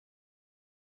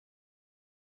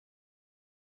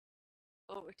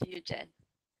over to you, Jen.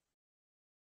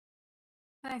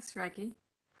 Thanks, Reggie.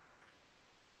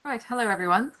 Right, hello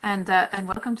everyone, and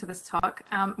welcome to this talk.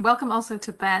 Welcome also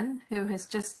to Ben, who has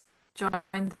just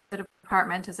joined the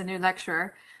department as a new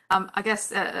lecturer. I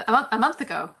guess a month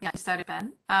ago, yeah, I started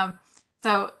Ben.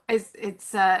 So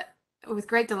it's with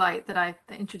great delight that I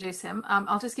introduce him.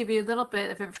 I'll just give you a little bit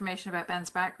of information about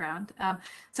Ben's background.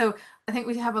 So I think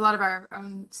we have a lot of our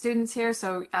students here.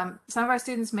 So some of our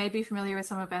students may be familiar with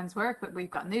some of Ben's work, but we've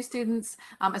got new students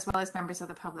as well as members of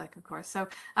the public, of course.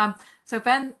 So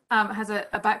Ben has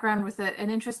a background with an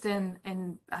interest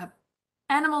in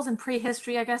animals and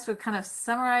prehistory. I guess we've kind of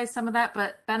summarized some of that,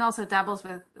 but Ben also dabbles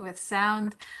with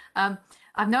sound.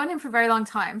 I've known him for a very long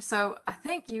time, so I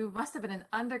think you must have been an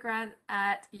undergrad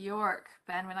at York,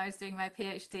 Ben, when I was doing my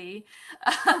PhD,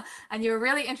 and you were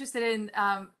really interested in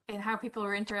how people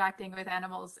were interacting with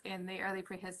animals in the early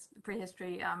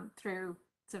prehistory through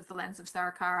sort of the lens of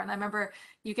Sarkar. And I remember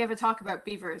you gave a talk about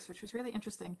beavers, which was really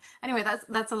interesting. Anyway,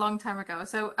 that's a long time ago.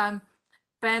 So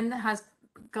Ben has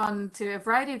gone to a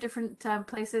variety of different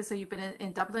places. So you've been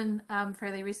in Dublin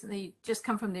fairly recently, just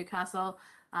come from Newcastle.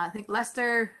 I think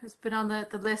Leicester has been on the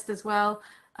list as well.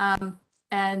 And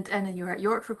then you were at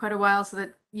York for quite a while, so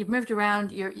that you've moved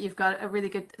around. You've got a really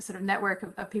good sort of network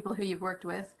of people who you've worked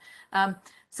with.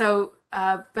 So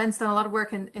Ben's done a lot of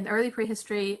work in early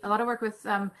prehistory, a lot of work with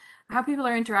how people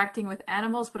are interacting with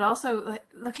animals, but also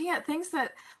looking at things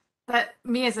that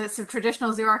me as a sort of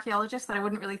traditional zooarchaeologist that I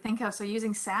wouldn't really think of. So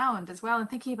using sound as well and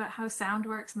thinking about how sound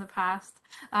works in the past.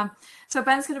 So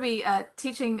Ben's going to be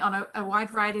teaching on a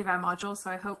wide variety of our modules.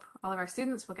 So I hope all of our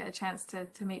students will get a chance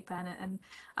to meet Ben. And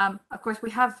of course,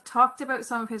 we have talked about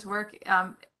some of his work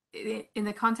in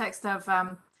the context of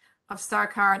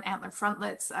Starcar and antler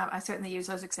frontlets. I certainly use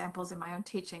those examples in my own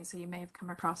teaching, so you may have come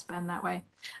across Ben that way.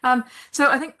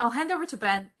 So I think I'll hand over to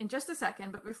Ben in just a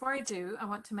second, but before I do, I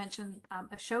want to mention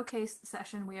a showcase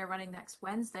session we are running next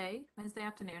Wednesday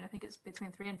afternoon. I think it's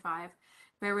between 3 and 5,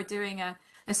 where we're doing a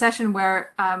session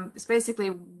where it's basically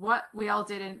what we all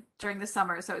did during the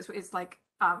summer. So it's like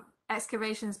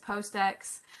excavations,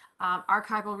 post-ex,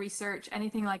 archival research,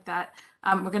 anything like that.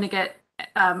 We're going to get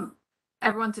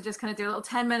everyone to just kind of do a little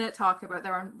 10-minute talk about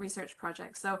their own research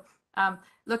projects. So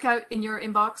look out in your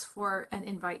inbox for an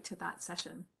invite to that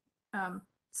session.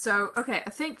 So, okay, I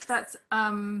think that's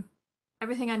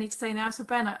everything I need to say now. So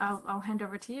Ben, I'll hand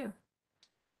over to you.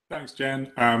 Thanks,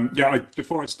 Jen.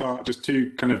 Before I start, just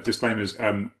two kind of disclaimers.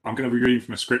 I'm going to be reading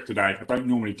from a script today. I don't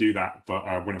normally do that, but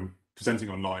when I'm presenting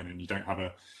online and you don't have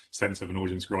a sense of an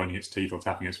audience grinding its teeth or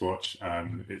tapping its watch,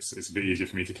 it's a bit easier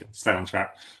for me to stay on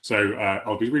track. So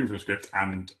I'll be reading from a script,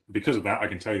 and because of that, I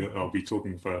can tell you that I'll be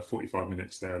talking for 45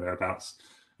 minutes there or thereabouts,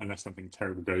 unless something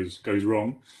terrible goes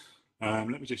wrong. Let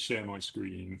me just share my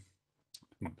screen,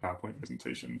 my PowerPoint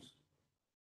presentation.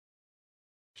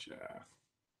 Share.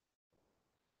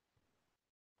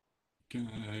 Go.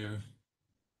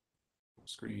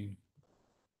 Screen.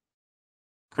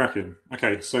 Cracking.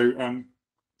 Okay, so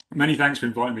many thanks for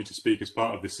inviting me to speak as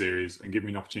part of this series and giving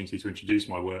me an opportunity to introduce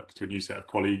my work to a new set of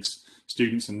colleagues,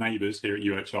 students and neighbours here at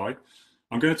UHI.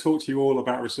 I'm going to talk to you all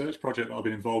about a research project that I've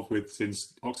been involved with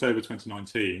since October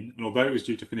 2019, and although it was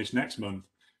due to finish next month,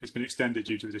 it's been extended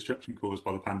due to the disruption caused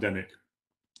by the pandemic.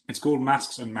 It's called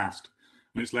Masks Unmasked,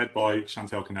 and it's led by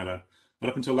Chantal Canella. But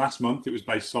up until last month, it was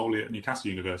based solely at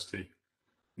Newcastle University.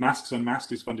 Masks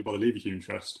Unmasked is funded by the Leverhulme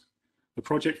Trust. The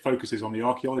project focuses on the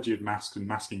archaeology of masks and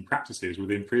masking practices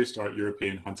within prehistoric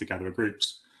European hunter-gatherer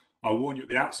groups. I'll warn you at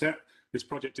the outset, this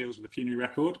project deals with a funerary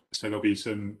record, so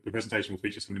the presentation will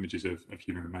feature some images of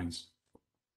human remains.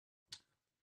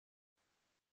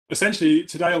 Essentially,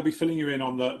 today I'll be filling you in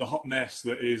on the hot mess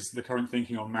that is the current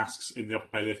thinking on masks in the Upper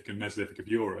Paleolithic and Mesolithic of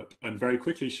Europe, and very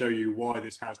quickly show you why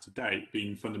this has to date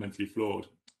been fundamentally flawed,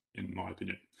 in my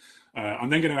opinion. I'm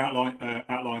then going to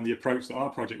outline the approach that our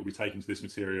project will be taking to this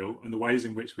material and the ways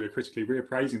in which we are critically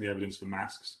reappraising the evidence for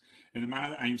masks in a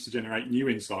manner that aims to generate new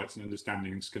insights and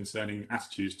understandings concerning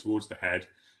attitudes towards the head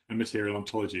and material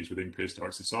ontologies within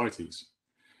prehistoric societies.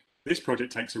 This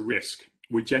project takes a risk.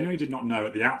 We genuinely did not know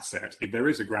at the outset if there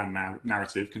is a grand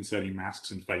narrative concerning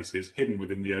masks and faces hidden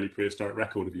within the early prehistoric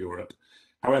record of Europe.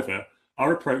 However,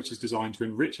 our approach is designed to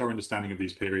enrich our understanding of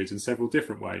these periods in several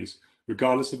different ways,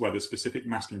 regardless of whether specific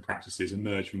masking practices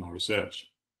emerge from our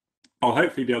research. I'll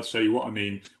hopefully be able to show you what I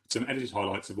mean with some edited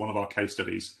highlights of one of our case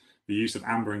studies, the use of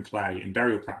amber and clay in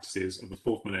burial practices of the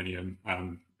 4th millennium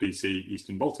BC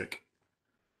Eastern Baltic.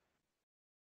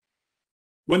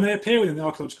 When they appear within the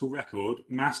archaeological record,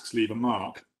 masks leave a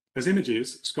mark. As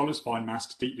images, scholars find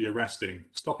masks deeply arresting,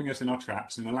 stopping us in our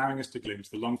tracks and allowing us to glimpse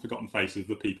the long-forgotten faces of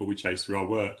the people we chase through our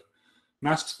work.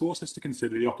 Masks force us to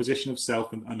consider the opposition of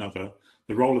self and another,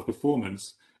 the role of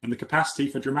performance, and the capacity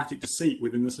for dramatic deceit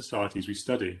within the societies we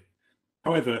study.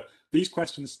 However, these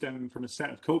questions stem from a set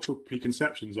of cultural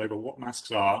preconceptions over what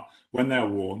masks are, when they are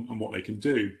worn, and what they can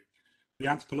do. The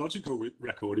anthropological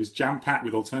record is jam-packed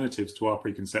with alternatives to our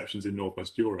preconceptions in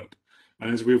Northwest Europe.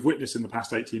 And as we have witnessed in the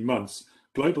past 18 months,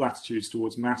 global attitudes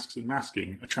towards masks and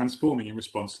masking are transforming in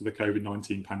response to the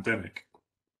COVID-19 pandemic.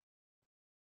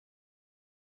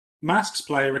 Masks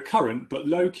play a recurrent but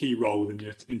low-key role in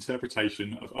the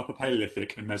interpretation of Upper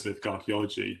Paleolithic and Mesolithic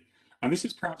archaeology, and this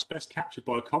is perhaps best captured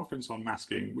by a conference on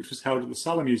masking which was held at the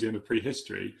Sala Museum of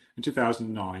Prehistory in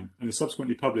 2009 and is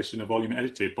subsequently published in a volume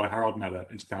edited by Harald Meller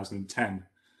in 2010.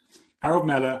 Harald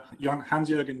Meller,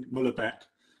 Hans-Jürgen Müller-Beck,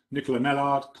 Nicola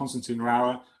Mellard, Konstantin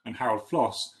Rauer, and Harold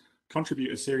Floss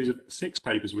contribute a series of 6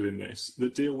 papers within this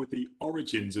that deal with the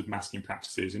origins of masking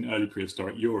practices in early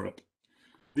prehistoric Europe.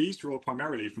 These draw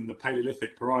primarily from the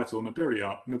Paleolithic parietal mobiliary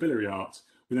art,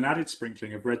 with an added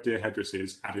sprinkling of red deer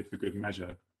headdresses added for good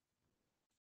measure.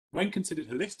 When considered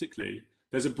holistically,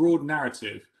 there's a broad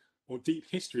narrative or deep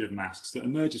history of masks that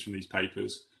emerges from these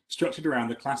papers, structured around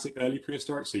the classic early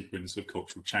prehistoric sequence of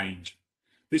cultural change.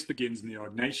 This begins in the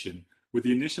Ordination, with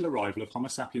the initial arrival of Homo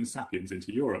sapiens sapiens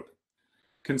into Europe.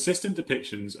 Consistent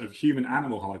depictions of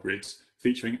human-animal hybrids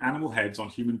featuring animal heads on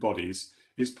human bodies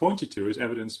is pointed to as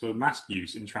evidence for mask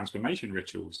use in transformation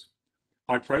rituals.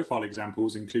 High-profile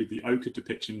examples include the ochre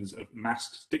depictions of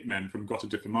masked stickmen from Grotta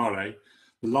di Femare,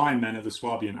 the lion men of the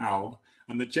Swabian Alb,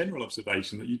 and the general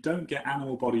observation that you don't get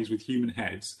animal bodies with human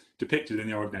heads depicted in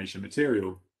the ordination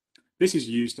material. This is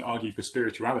used to argue for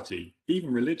spirituality,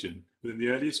 even religion, within the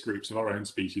earliest groups of our own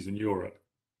species in Europe.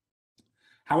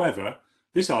 However,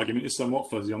 this argument is somewhat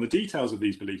fuzzy on the details of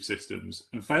these belief systems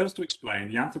and fails to explain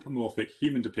the anthropomorphic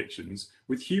human depictions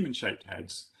with human-shaped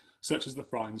heads, such as the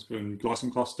finds from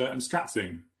Glysenkloster and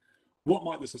Stratzing. What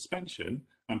might the suspension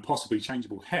and possibly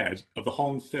changeable head of the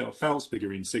Holm Fels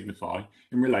figurine signify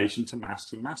in relation to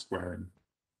masks and mask wearing?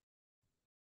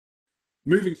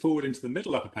 Moving forward into the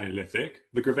Middle Upper Paleolithic,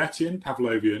 the Gravettian,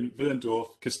 Pavlovian,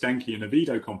 Willendorf, Kostenki and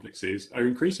Oviedo complexes are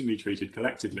increasingly treated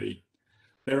collectively.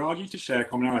 They're argued to share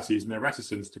commonalities in their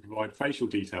reticence to provide facial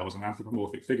details on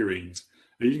anthropomorphic figurines,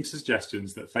 leading to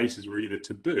suggestions that faces were either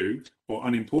taboo or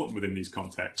unimportant within these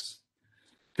contexts.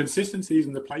 Consistencies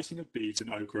in the placing of beads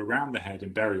and ochre around the head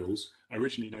in burials,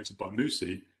 originally noted by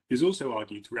Musi, is also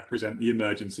argued to represent the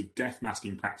emergence of death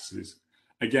masking practices,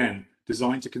 again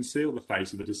designed to conceal the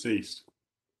face of the deceased.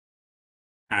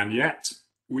 And yet,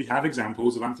 we have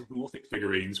examples of anthropomorphic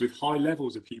figurines with high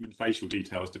levels of human facial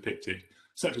details depicted,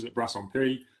 such as at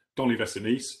Brassempéry,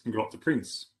 Donley-Vestinice, and Grotte de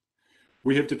Prince.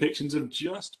 We have depictions of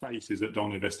just faces at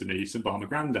Donley-Vestinice and Barma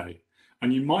Grande,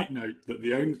 and you might note that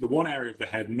the one area of the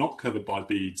head not covered by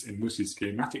beads in Musi's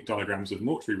schematic diagrams of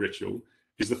mortuary ritual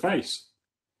is the face.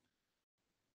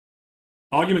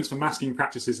 Arguments for masking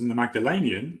practices in the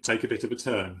Magdalenian take a bit of a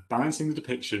turn, balancing the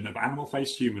depiction of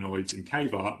animal-faced humanoids in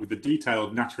cave art with the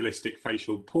detailed naturalistic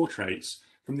facial portraits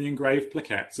from the engraved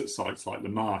plaquettes at sites like La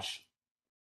Marche.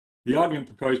 The argument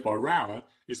proposed by Rauer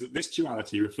is that this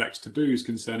duality reflects taboos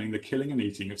concerning the killing and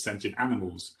eating of sentient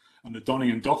animals, and the donning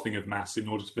and doffing of masks in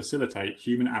order to facilitate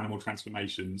human-animal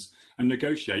transformations and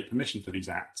negotiate permission for these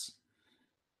acts.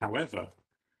 However,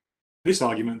 this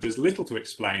argument does little to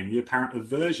explain the apparent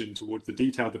aversion towards the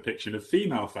detailed depiction of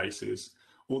female faces,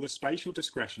 or the spatial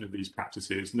discretion of these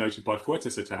practices noted by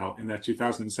Fuertes et al. In their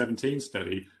 2017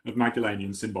 study of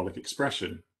Magdalenian symbolic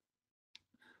expression.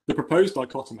 The proposed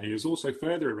dichotomy is also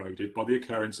further eroded by the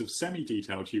occurrence of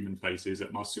semi-detailed human faces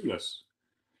at Marsulas.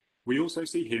 We also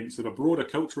see hints of a broader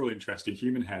cultural interest in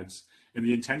human heads in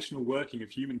the intentional working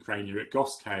of human crania at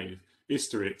Goss Cave,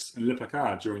 Isteritz, and Le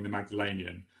Placard during the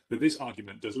Magdalenian, that this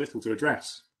argument does little to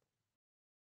address.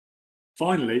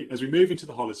 Finally, as we move into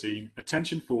the Holocene,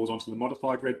 attention falls onto the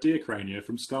modified red deer crania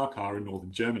from Skarkar in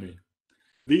northern Germany.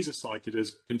 These are cited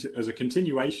as a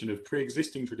continuation of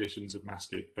pre-existing traditions of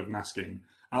masking,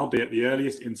 albeit the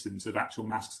earliest instance of actual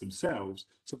masks themselves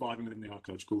surviving within the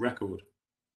archaeological record.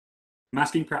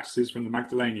 Masking practices from the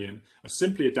Magdalenian are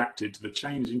simply adapted to the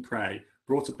change in prey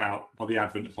brought about by the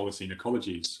advent of Holocene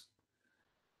ecologies.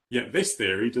 Yet this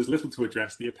theory does little to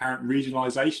address the apparent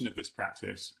regionalisation of this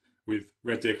practice, with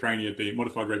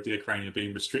modified red deer crania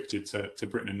being restricted to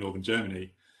Britain and northern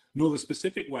Germany, nor the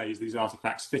specific ways these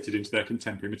artefacts fitted into their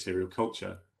contemporary material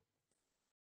culture.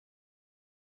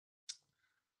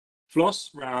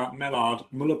 Floss, Rauer, Mellard,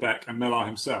 Müller-Beck and Mellard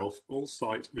himself all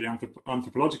cite the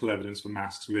anthropological evidence for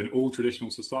masks within all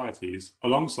traditional societies,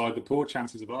 alongside the poor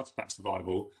chances of artefact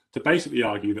survival, to basically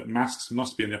argue that masks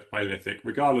must be in the Upper Paleolithic,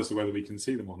 regardless of whether we can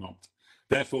see them or not.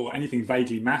 Therefore, anything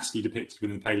vaguely masky depicted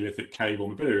within the Paleolithic cave or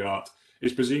mobiliary art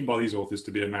is presumed by these authors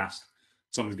to be a mask.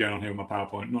 Something's going on here with my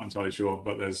PowerPoint, not entirely sure,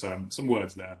 but there's some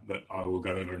words there that I will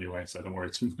go over anyway, so don't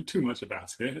worry too much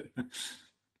about it.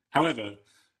 However,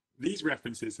 these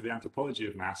references to the anthropology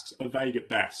of masks are vague at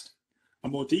best. A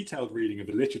more detailed reading of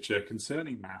the literature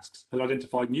concerning masks has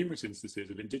identified numerous instances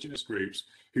of indigenous groups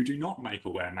who do not make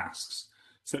or wear masks,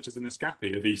 such as the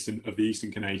Naskapi of the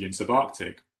Eastern Canadian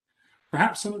subarctic.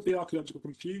 Perhaps some of the archaeological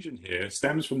confusion here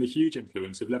stems from the huge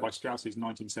influence of Levi Strauss's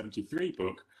 1973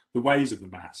 book, The Ways of the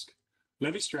Mask.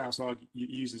 Levi Strauss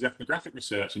uses ethnographic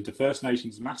research into First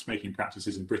Nations mask-making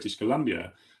practices in British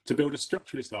Columbia to build a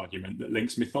structuralist argument that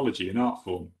links mythology and art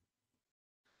form.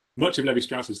 Much of Levi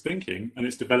Strauss's thinking, and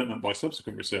its development by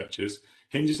subsequent researchers,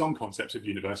 hinges on concepts of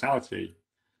universality.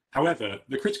 However,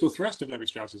 the critical thrust of Levi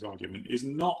Strauss's argument is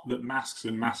not that masks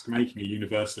and mask-making are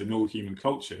universal in all human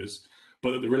cultures,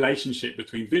 but that the relationship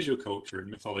between visual culture and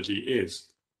mythology is.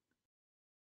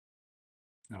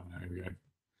 Oh, no, here we go.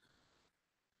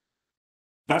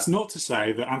 That's not to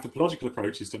say that anthropological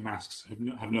approaches to masks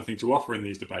have nothing to offer in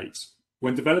these debates.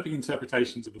 When developing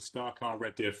interpretations of the star-car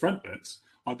red deer frontlets,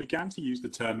 I began to use the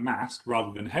term mask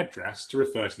rather than headdress to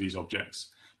refer to these objects,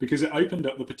 because it opened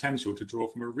up the potential to draw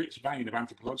from a rich vein of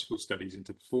anthropological studies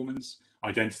into performance,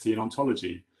 identity, and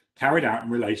ontology, carried out in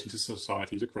relation to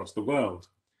societies across the world.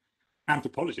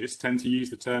 Anthropologists tend to use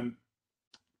the term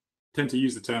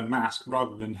mask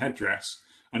rather than headdress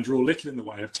and draw little in the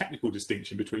way of technical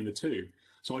distinction between the two.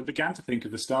 So I began to think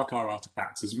of the star-car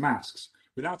artifacts as masks,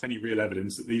 without any real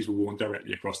evidence that these were worn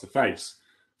directly across the face.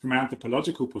 From an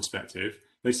anthropological perspective,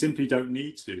 they simply don't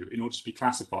need to in order to be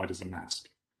classified as a mask.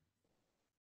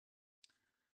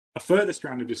 A further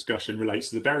strand of discussion relates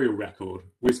to the burial record,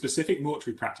 with specific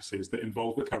mortuary practices that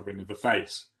involve the covering of the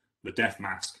face, the death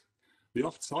mask. The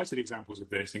oft-cited examples of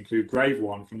this include Grave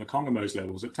 1 from the Congomose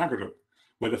levels at Tagaruk,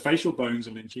 where the facial bones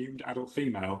of an inhumed adult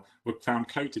female were found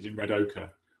coated in red ochre,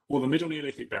 or the Middle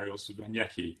Neolithic burials of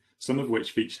Benyeki, some of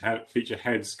which feature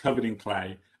heads covered in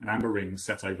clay and amber rings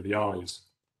set over the eyes.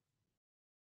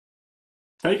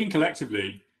 Taken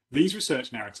collectively, these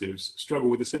research narratives struggle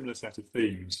with a similar set of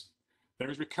themes. There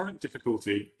is recurrent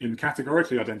difficulty in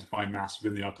categorically identifying masks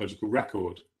within the archaeological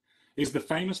record. Is the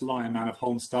famous Lion Man of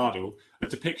Holmstadel a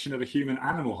depiction of a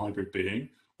human-animal hybrid being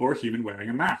or a human wearing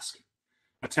a mask?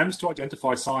 Attempts to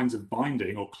identify signs of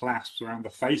binding or clasps around the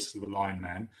face of the lion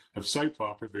men have so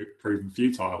far proven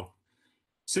futile.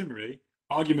 Similarly,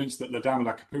 arguments that La Dame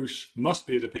la Capuche must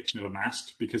be a depiction of a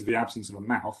mask because of the absence of a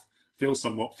mouth feels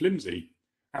somewhat flimsy.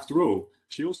 After all,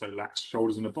 she also lacks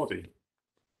shoulders and a body.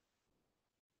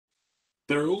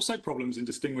 There are also problems in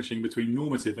distinguishing between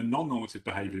normative and non-normative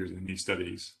behaviours in these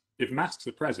studies. If masks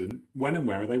are present, when and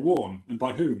where are they worn, and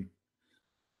by whom?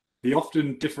 The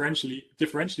often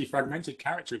differentially fragmented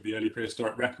character of the early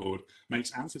prehistoric record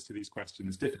makes answers to these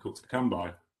questions difficult to come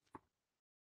by.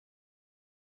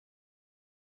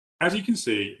 As you can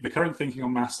see, the current thinking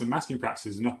on masks and masking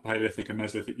practices in Upper Paleolithic and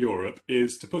Mesolithic Europe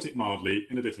is, to put it mildly,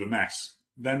 in a bit of a mess.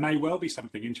 There may well be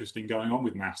something interesting going on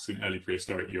with masks in early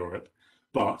prehistoric Europe,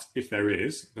 but if there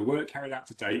is, the work carried out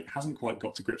to date hasn't quite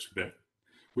got to grips with it.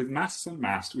 With masks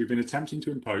unmasked, we've been attempting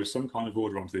to impose some kind of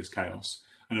order onto this chaos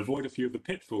and avoid a few of the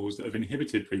pitfalls that have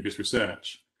inhibited previous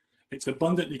research. It's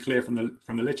abundantly clear from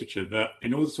the literature that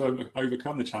in order to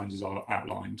overcome the challenges I've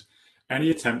outlined, any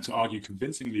attempt to argue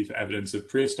convincingly for evidence of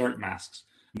prehistoric masks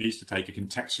needs to take a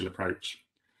contextual approach.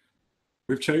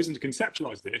 We've chosen to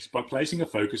conceptualize this by placing a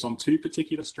focus on two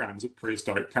particular strands of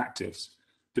prehistoric practice,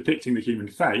 depicting the human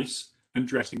face and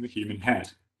dressing the human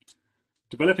head.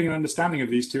 Developing an understanding of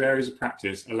these two areas of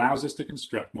practice allows us to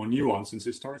construct more nuanced and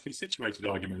historically situated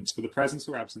arguments for the presence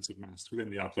or absence of masks within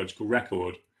the archaeological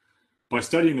record. By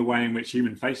studying the way in which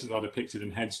human faces are depicted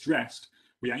and heads dressed,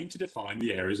 we aim to define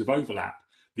the areas of overlap,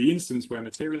 the instance where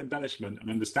material embellishment and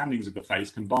understandings of the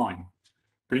face combine.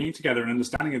 Bringing together an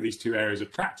understanding of these two areas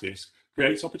of practice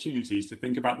creates opportunities to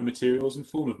think about the materials and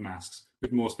form of masks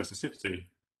with more specificity.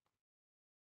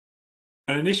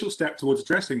 An initial step towards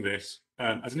addressing this,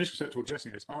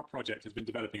 our project has been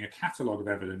developing a catalogue of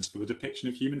evidence for the depiction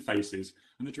of human faces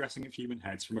and the dressing of human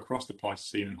heads from across the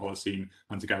Pleistocene and Holocene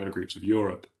hunter-gatherer groups of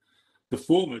Europe. The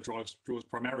former draws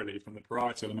primarily from the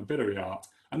parietal and mobiliary art,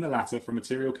 and the latter from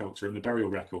material culture and the burial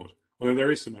record, although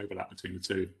there is some overlap between the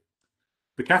two.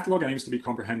 The catalogue aims to be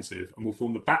comprehensive and will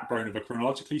form the backbone of a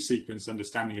chronologically sequenced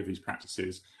understanding of these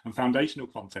practices and foundational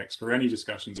context for any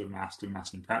discussions of masks and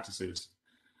masking practices.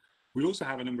 We also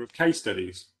have a number of case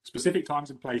studies, specific times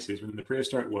and places within the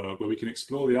prehistoric world where we can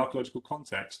explore the archaeological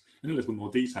context in a little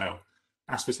more detail,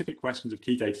 ask specific questions of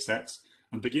key data sets,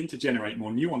 and begin to generate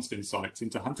more nuanced insights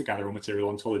into hunter-gatherer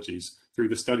material ontologies through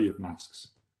the study of masks.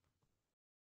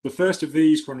 The first of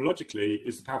these chronologically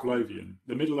is the Pavlovian,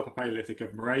 the Middle Upper Paleolithic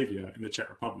of Moravia in the Czech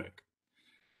Republic.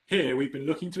 Here we've been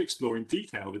looking to explore in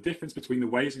detail the difference between the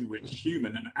ways in which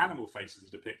human and animal faces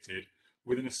are depicted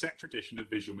within a set tradition of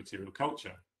visual material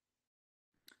culture.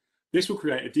 This will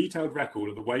create a detailed record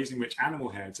of the ways in which animal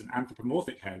heads and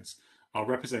anthropomorphic heads are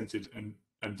represented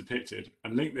and depicted,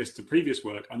 and link this to previous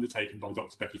work undertaken by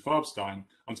Dr. Becky Farbstein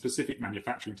on specific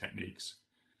manufacturing techniques.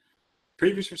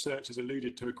 Previous research has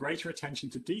alluded to a greater attention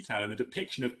to detail in the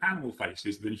depiction of animal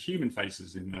faces than human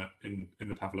faces in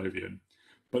the Pavlovian.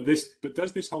 But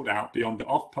does this hold out beyond the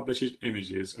oft-published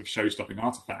images of show-stopping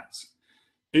artifacts?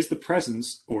 Is the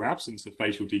presence or absence of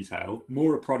facial detail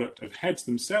more a product of heads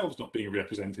themselves not being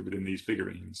represented within these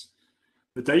figurines?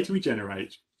 The data we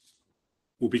generate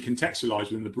will be contextualized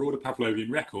within the broader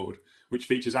Pavlovian record, which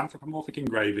features anthropomorphic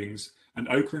engravings and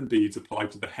ochre and beads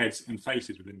applied to the heads and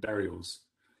faces within burials.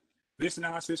 This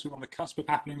analysis was on the cusp of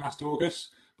happening last August,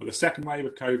 but the second wave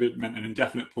of COVID meant an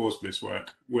indefinite pause for this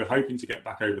work. We're hoping to get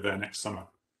back over there next summer.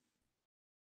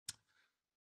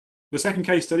 The second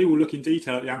case study will look in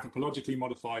detail at the anthropologically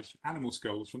modified animal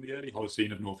skulls from the early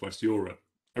Holocene of Northwest Europe.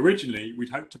 Originally, we'd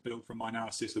hoped to build from my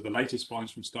analysis of the latest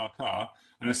finds from Starkar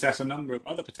and assess a number of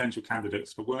other potential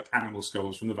candidates for work animal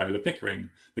skulls from the Vale of Pickering,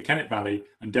 the Kennet Valley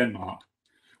and Denmark.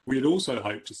 We had also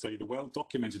hoped to study the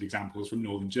well-documented examples from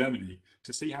northern Germany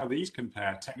to see how these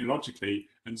compare technologically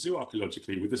and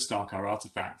zooarchaeologically with the Starkar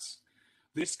artifacts.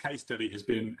 This case study has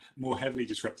been more heavily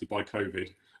disrupted by COVID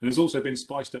and has also been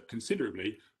spiced up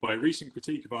considerably by a recent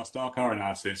critique of our Starkar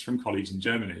analysis from colleagues in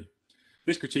Germany.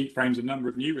 This critique frames a number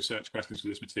of new research questions for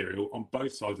this material on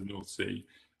both sides of the North Sea,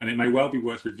 and it may well be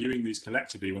worth reviewing these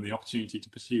collectively when the opportunity to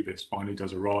pursue this finally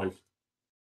does arrive.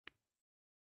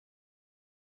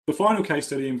 The final case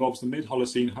study involves the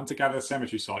mid-Holocene hunter-gatherer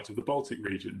cemetery sites of the Baltic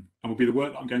region and will be the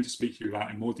work that I'm going to speak to you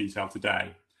about in more detail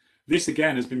today. This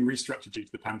again has been restructured due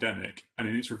to the pandemic, and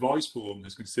in its revised form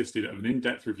has consisted of an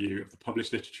in-depth review of the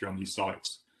published literature on these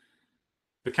sites.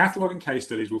 The catalogue and case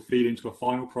studies will feed into a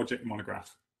final project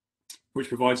monograph, which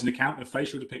provides an account of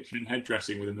facial depiction and head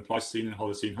dressing within the Pleistocene and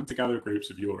Holocene hunter-gatherer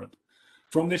groups of Europe.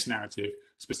 From this narrative,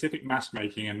 specific mask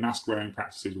making and mask wearing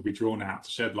practices will be drawn out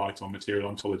to shed light on material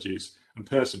ontologies and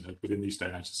personhood within these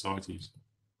Stone Age societies.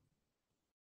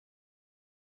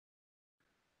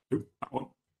 Ooh, that one.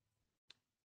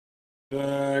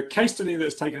 The case study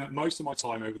that's taken up most of my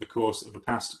time over the course of the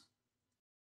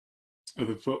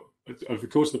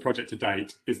project to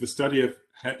date is the study of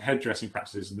head dressing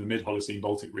practices in the mid-Holocene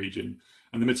Baltic region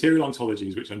and the material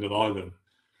ontologies which underlie them.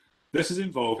 This has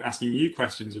involved asking new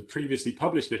questions of previously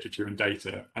published literature and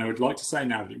data, and I would like to say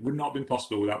now that it would not have been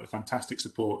possible without the fantastic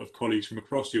support of colleagues from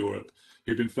across Europe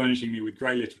who've been furnishing me with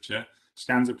grey literature,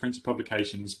 scans of printed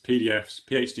publications, PDFs,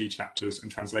 PhD chapters,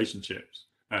 and translation tips.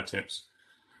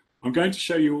 I'm going to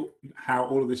show you how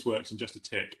all of this works in just a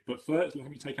tick, but first let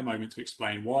me take a moment to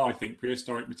explain why I think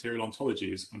prehistoric material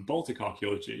ontologies and Baltic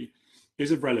archaeology is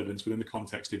of relevance within the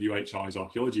context of UHI's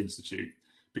Archaeology Institute,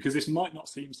 because this might not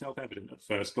seem self-evident at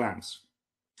first glance.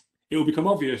 It will become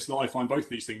obvious that I find both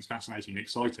these things fascinating and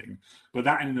exciting, but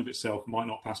that in and of itself might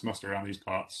not pass muster around these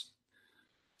parts.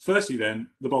 Firstly then,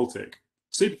 the Baltic.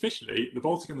 Superficially, the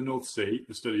Baltic and the North Sea,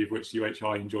 the study of which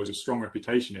UHI enjoys a strong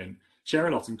reputation in, share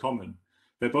a lot in common.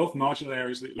 They're both marginal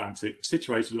areas of the Atlantic,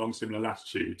 situated along similar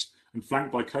latitudes, and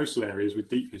flanked by coastal areas with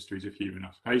deep histories of human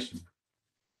occupation.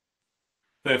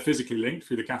 They are physically linked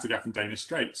through the Kattegat and Danish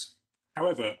Straits.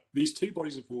 However, these two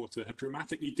bodies of water have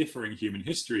dramatically differing human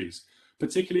histories,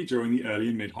 particularly during the early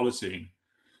and mid-Holocene.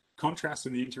 Contrasts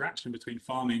in the interaction between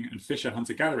farming and fisher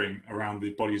hunter-gathering around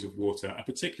the bodies of water are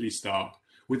particularly stark,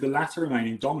 with the latter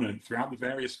remaining dominant throughout the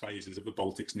various phases of the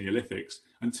Baltic's Neolithics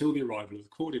until the arrival of the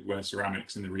corded ware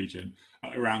ceramics in the region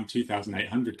at around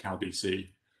 2800 Cal BC.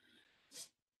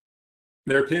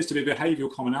 There appears to be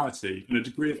behavioural commonality and a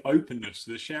degree of openness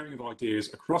to the sharing of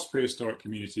ideas across prehistoric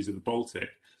communities of the Baltic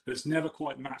that's never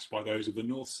quite matched by those of the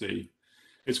North Sea.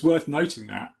 It's worth noting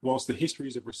that, whilst the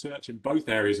histories of research in both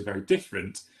areas are very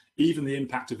different, even the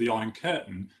impact of the Iron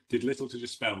Curtain did little to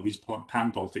dispel these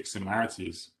pan-Baltic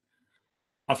similarities.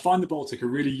 I find the Baltic a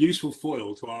really useful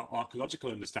foil to our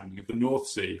archaeological understanding of the North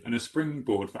Sea and a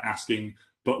springboard for asking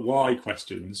but why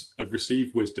questions of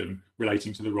received wisdom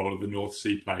relating to the role of the North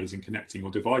Sea plays in connecting or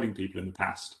dividing people in the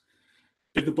past.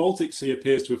 If the Baltic Sea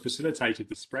appears to have facilitated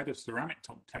the spread of ceramic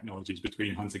technologies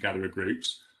between hunter-gatherer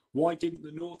groups, why didn't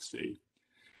the North Sea?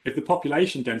 If the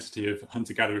population density of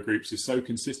hunter-gatherer groups is so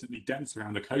consistently dense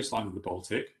around the coastline of the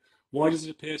Baltic, why does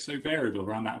it appear so variable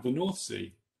around that of the North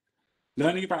Sea?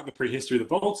 Learning about the prehistory of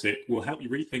the Baltic will help you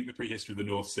rethink the prehistory of the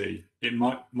North Sea. It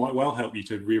might well help you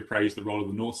to reappraise the role of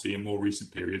the North Sea in more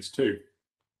recent periods too.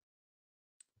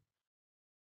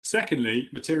 Secondly,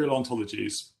 material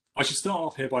ontologies. I should start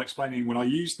off here by explaining when I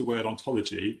use the word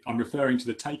ontology, I'm referring to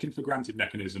the taken for granted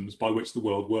mechanisms by which the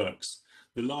world works,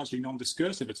 the largely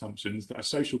non-discursive assumptions that a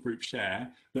social group share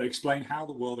that explain how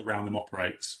the world around them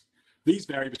operates. These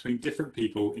vary between different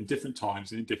people in different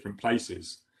times and in different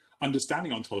places.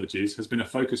 Understanding ontologies has been a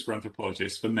focus for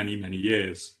anthropologists for many, many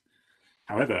years.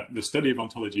 However, the study of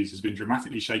ontologies has been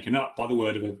dramatically shaken up by the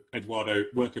work of Eduardo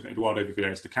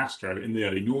Viveros de Castro in the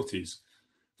early noughties.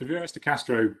 Viveros de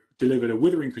Castro delivered a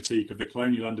withering critique of the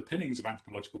colonial underpinnings of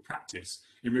anthropological practice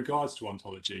in regards to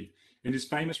ontology in his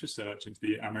famous research into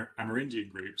the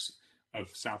Amerindian groups of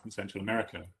South and Central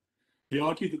America. He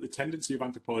argued that the tendency of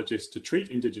anthropologists to treat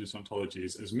indigenous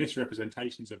ontologies as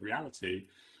misrepresentations of reality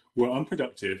were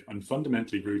unproductive and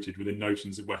fundamentally rooted within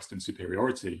notions of Western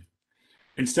superiority.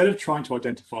 Instead of trying to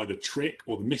identify the trick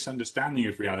or the misunderstanding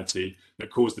of reality that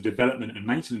caused the development and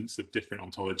maintenance of different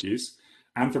ontologies,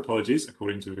 anthropologists,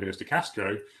 according to Viveros de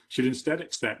Castro, should instead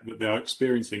accept that they are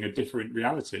experiencing a different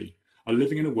reality, are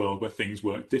living in a world where things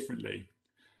work differently.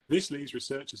 This leaves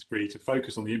researchers free to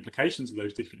focus on the implications of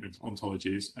those different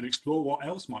ontologies and explore what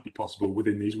else might be possible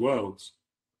within these worlds.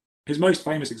 His most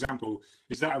famous example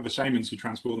is that of the shamans who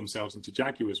transform themselves into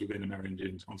jaguars within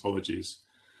Amerindian ontologies.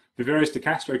 Viveros de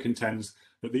Castro contends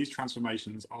that these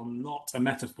transformations are not a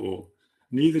metaphor,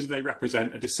 neither do they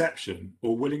represent a deception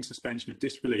or willing suspension of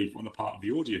disbelief on the part of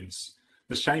the audience.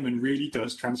 The shaman really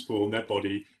does transform their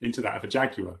body into that of a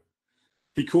jaguar.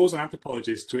 He calls on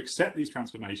anthropologists to accept these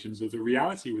transformations as a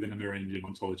reality within Amerindian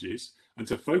ontologies and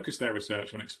to focus their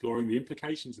research on exploring the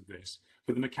implications of this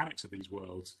for the mechanics of these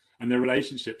worlds and their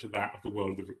relationship to that of the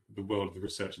world of the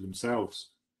researcher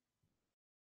themselves.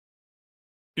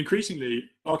 Increasingly,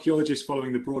 archaeologists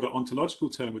following the broader ontological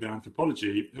term within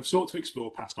anthropology have sought to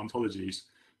explore past ontologies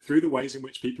through the ways in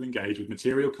which people engage with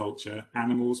material culture,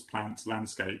 animals, plants,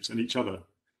 landscapes, and each other,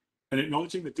 and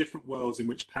acknowledging the different worlds in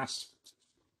which past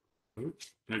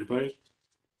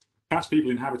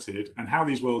people inhabited and how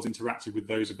these worlds interacted with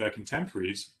those of their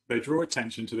contemporaries, they draw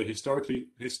attention to the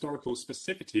historical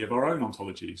specificity of our own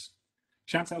ontologies.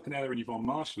 Chantal Canella and Yvonne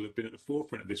Marshall have been at the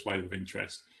forefront of this wave of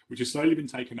interest, which has slowly been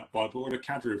taken up by a broader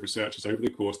cadre of researchers over the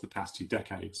course of the past 2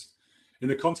 decades. In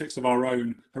the context of our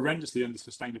own horrendously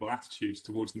unsustainable attitudes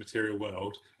towards the material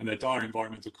world and their dire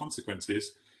environmental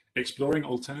consequences, exploring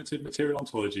alternative material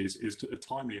ontologies is a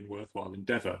timely and worthwhile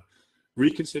endeavour,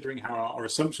 reconsidering how our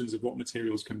assumptions of what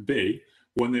materials can be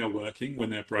when they are working, when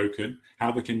they're broken,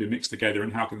 how they can be mixed together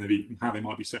and how they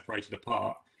might be separated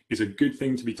apart is a good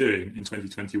thing to be doing in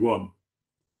 2021.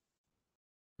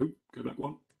 Go back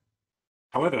one.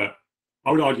 However,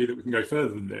 I would argue that we can go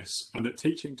further than this, and that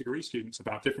teaching degree students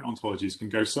about different ontologies can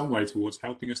go some way towards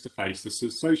helping us to face the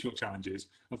social challenges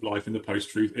of life in the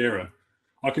post-truth era.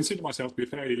 I consider myself to be a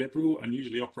fairly liberal and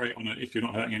usually operate on a if you're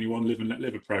not hurting anyone, live and let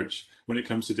live approach when it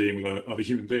comes to dealing with other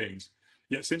human beings.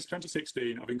 Yet since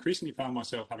 2016, I've increasingly found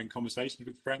myself having conversations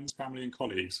with friends, family and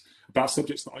colleagues about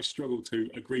subjects that I struggle to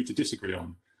agree to disagree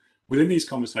on. Within these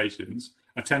conversations,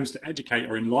 attempts to educate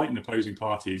or enlighten opposing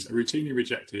parties are routinely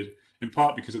rejected, in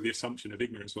part because of the assumption of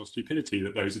ignorance or stupidity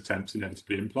that those attempts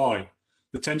inevitably imply.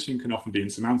 The tension can often be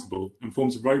insurmountable and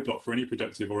forms a roadblock for any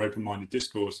productive or open-minded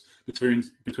discourse between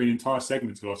entire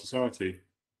segments of our society.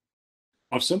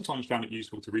 I've sometimes found it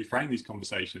useful to reframe these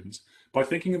conversations by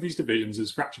thinking of these divisions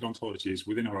as fractured ontologies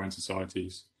within our own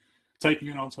societies. Taking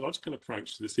an ontological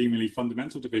approach to the seemingly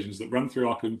fundamental divisions that run through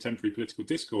our contemporary political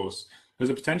discourse has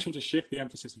a potential to shift the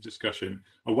emphasis of discussion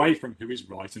away from who is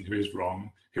right and who is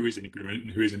wrong, who is ignorant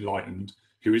and who is enlightened,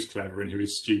 who is clever and who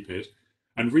is stupid,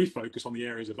 and refocus on the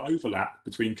areas of overlap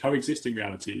between coexisting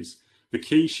realities, the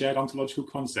key shared ontological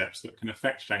concepts that can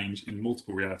affect change in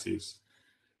multiple realities.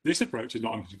 This approach is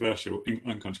not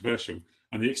uncontroversial,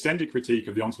 and the extended critique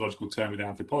of the ontological term within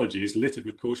anthropology is littered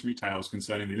with cautionary tales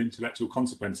concerning the intellectual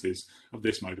consequences of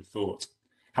this mode of thought.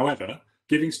 However,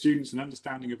 giving students an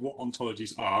understanding of what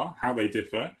ontologies are, how they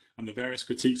differ, and the various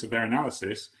critiques of their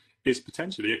analysis is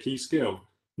potentially a key skill,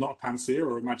 not a panacea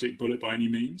or a magic bullet by any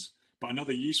means, but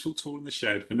another useful tool in the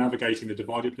shed for navigating the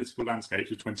divided political landscapes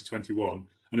of 2021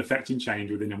 and affecting change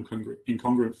within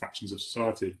incongruent fractions of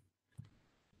society.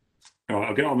 All right,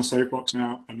 I'll get on the soapbox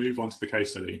now and move on to the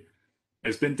case study.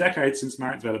 It's been decades since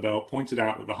Marit Vellerbel pointed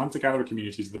out that the hunter-gatherer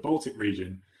communities of the Baltic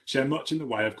region share much in the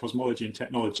way of cosmology and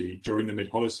technology during the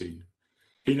mid-Holocene.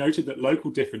 He noted that local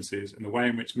differences in the way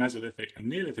in which Mesolithic and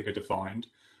Neolithic are defined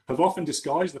have often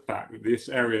disguised the fact that this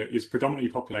area is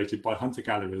predominantly populated by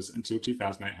hunter-gatherers until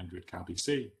 2800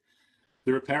 BC.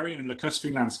 The riparian and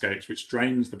lacustrine landscapes which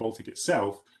drains the Baltic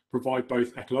itself provide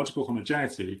both ecological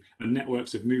homogeneity and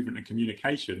networks of movement and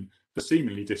communication for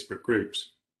seemingly disparate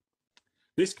groups.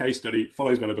 This case study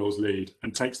follows Velabill's lead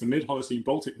and takes the mid-Holocene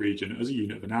Baltic region as a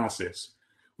unit of analysis.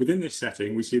 Within this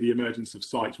setting, we see the emergence of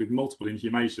sites with multiple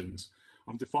inhumations.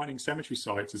 I'm defining cemetery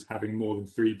sites as having more than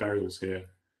 3 burials here.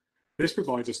 This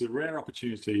provides us a rare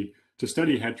opportunity to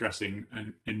study head dressing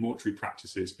and in mortuary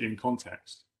practices in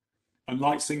context.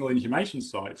 Unlike single inhumation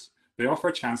sites, they offer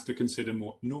a chance to consider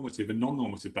more normative and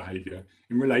non-normative behaviour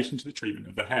in relation to the treatment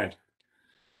of the head.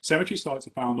 Cemetery sites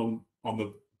are found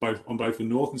on both the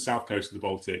north and south coast of the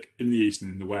Baltic, in the east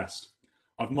and in the west.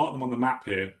 I've marked them on the map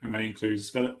here, and they include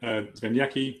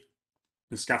Zvenjeki,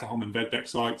 the Scatterholm and Vedbeck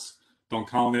sites,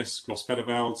 Donkalnis,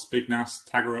 Grossfederveld, Spignas,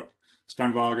 Tagerup,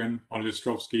 Strandwagen,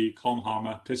 Olostrovsky,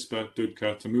 Kolmhammer, Pispa,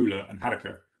 Dudka, Tamula, and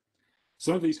Hadaka.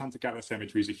 Some of these hunter-gatherer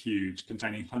cemeteries are huge,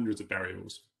 containing hundreds of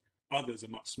burials. Others are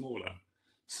much smaller.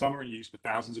 Some are in use for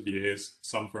thousands of years,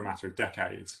 some for a matter of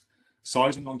decades.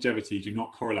 Size and longevity do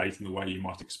not correlate in the way you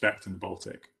might expect in the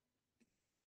Baltic.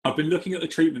 I've been looking at the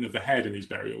treatment of the head in these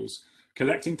burials,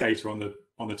 collecting data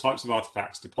on the types of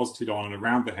artifacts deposited on and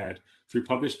around the head through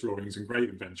published drawings and grave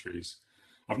inventories.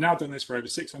 I've now done this for over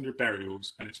 600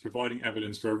 burials, and it's providing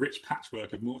evidence for a rich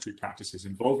patchwork of mortuary practices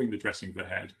involving the dressing of the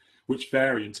head, which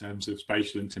vary in terms of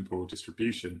spatial and temporal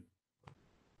distribution.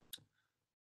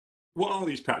 What are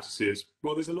these practices?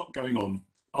 Well, there's a lot going on.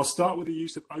 I'll start with the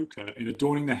use of ochre in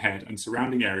adorning the head and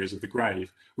surrounding areas of the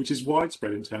grave, which is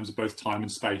widespread in terms of both time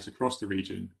and space across the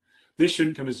region. This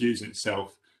shouldn't come as news in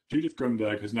itself. Judith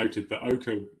Grunberg has noted that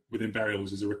ochre within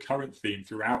burials is a recurrent theme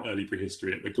throughout early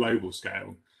prehistory at the global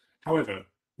scale. However,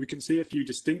 we can see a few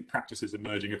distinct practices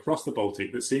emerging across the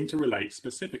Baltic that seem to relate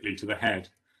specifically to the head.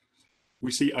 We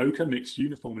see ochre mixed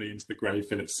uniformly into the grave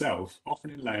fill itself,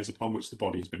 often in layers upon which the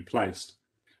body has been placed.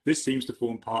 This seems to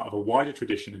form part of a wider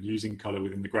tradition of using colour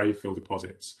within the grave fill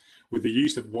deposits, with the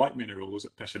use of white minerals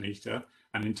at Peshanita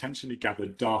and intentionally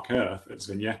gathered dark earth at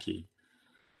Zvenjeki.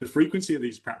 The frequency of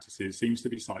these practices seems to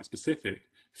be site-specific,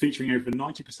 featuring over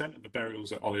 90% of the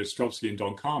burials at Olostrovsky and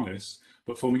Donkalnis,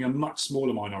 but forming a much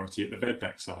smaller minority at the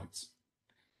Vedbeck sites.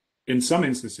 In some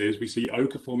instances, we see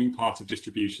ochre forming part of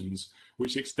distributions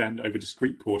which extend over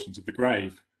discrete portions of the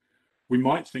grave. We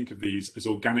might think of these as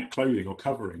organic clothing or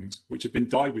coverings, which have been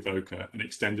dyed with ochre and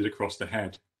extended across the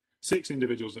head. 6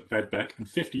 individuals at Vedbeck and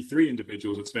 53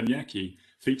 individuals at Zvenjeki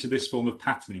feature this form of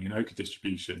patterning in ochre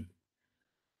distribution.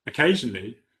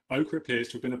 Occasionally, ochre appears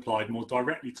to have been applied more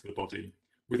directly to the body,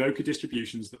 with ochre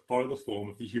distributions that follow the form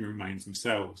of the human remains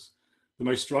themselves. The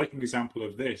most striking example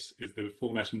of this is the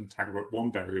aforementioned Tagerup 1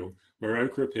 burial, where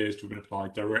ochre appears to have been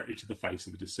applied directly to the face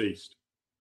of the deceased.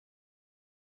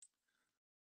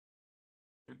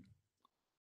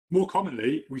 More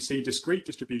commonly, we see discrete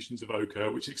distributions of ochre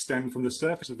which extend from the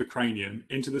surface of the cranium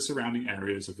into the surrounding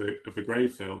areas of the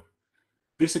grave fill.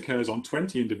 This occurs on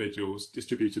 20 individuals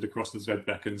distributed across the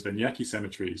Zvedbeck and Zvenjeki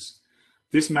cemeteries.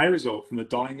 This may result from the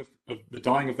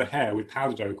dyeing of the hair with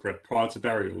powdered ochre prior to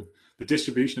burial, the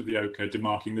distribution of the ochre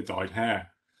demarking the dyed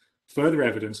hair. Further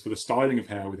evidence for the styling of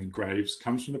hair within graves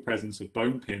comes from the presence of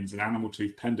bone pins and animal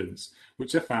tooth pendants,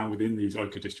 which are found within these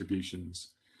ochre distributions.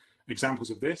 Examples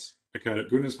of this occur at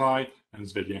Gunnershei and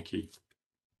Zvenjeki.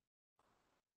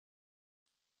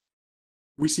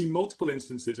 We see multiple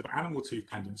instances of animal tooth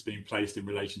pendants being placed in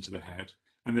relation to the head,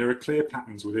 and there are clear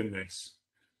patterns within this.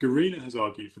 Garina has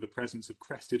argued for the presence of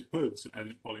crested hooves at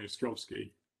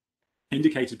Olostrovsky,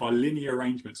 indicated by linear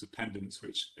arrangements of pendants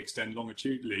which extend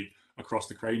longitudinally across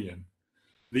the cranium.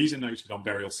 These are noted on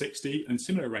burial 60, and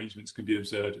similar arrangements can be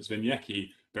observed at Zvenjeki,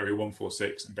 burial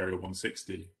 146 and burial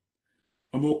 160.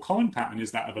 A more common pattern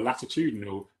is that of a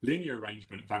latitudinal, linear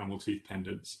arrangement of animal tooth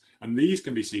pendants, and these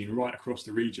can be seen right across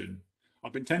the region.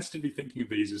 I've been tentatively thinking of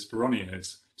these as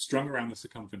ferroniers, strung around the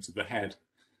circumference of the head.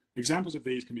 Examples of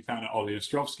these can be found at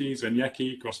Olostrovsky,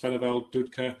 Zvenjeki, Grossfederveld,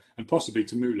 Dudka, and possibly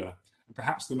Tamula, and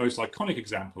perhaps the most iconic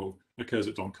example occurs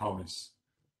at Donkalnis.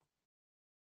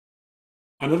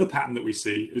 Another pattern that we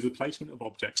see is the placement of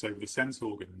objects over the sense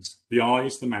organs, the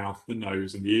eyes, the mouth, the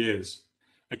nose, and the ears.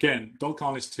 Again,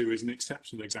 Donkalnis 2 is an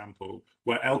exceptional example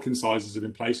where elk incisors have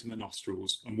been placed in the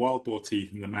nostrils and wild boar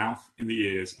teeth in the mouth, in the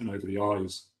ears, and over the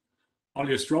eyes.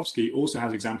 Olostrovsky also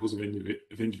has examples of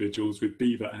individuals with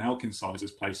beaver and elk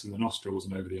incisors placed in the nostrils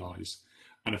and over the eyes,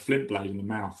 and a flint blade in the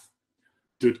mouth.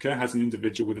 Dudka has an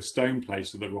individual with a stone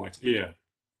placed to the right ear.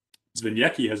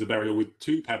 Zvenjeki has a burial with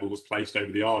 2 pebbles placed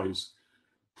over the eyes.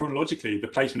 Chronologically, the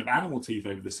placement of animal teeth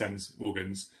over the sense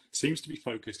organs seems to be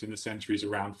focused in the centuries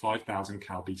around 5000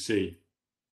 Cal BC.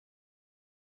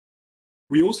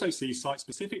 We also see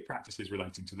site-specific practices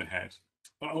relating to the head.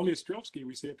 At Early Prehistoric,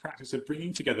 we see a practice of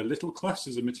bringing together little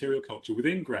clusters of material culture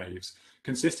within graves,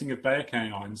 consisting of bare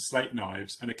canines, slate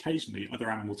knives, and occasionally other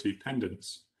animal tooth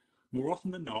pendants. More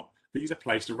often than not, these are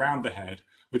placed around the head,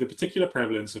 with a particular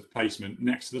prevalence of placement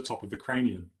next to the top of the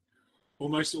cranium.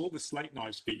 Almost all the slate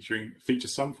knives feature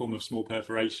some form of small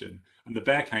perforation, and the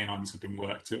bare canines have been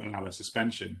worked to allow their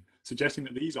suspension, suggesting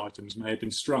that these items may have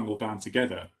been strung or bound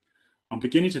together. I'm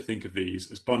beginning to think of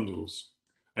these as bundles.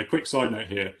 A quick side note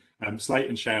here, slate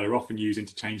and shale are often used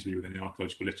interchangeably within the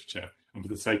archaeological literature, and for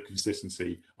the sake of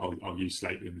consistency, I'll use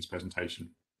slate in this presentation.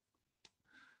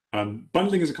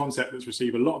 Bundling is a concept that's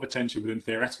received a lot of attention within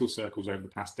theoretical circles over the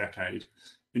past decade.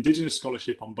 Indigenous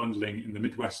scholarship on bundling in the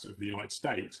Midwest of the United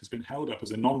States has been held up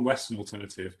as a non-Western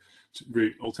alternative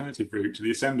route to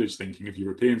the assemblage thinking of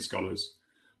European scholars.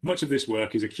 Much of this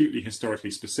work is acutely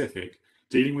historically specific,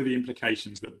 dealing with the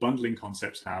implications that bundling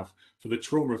concepts have for the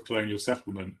trauma of colonial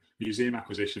settlement, museum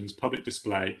acquisitions, public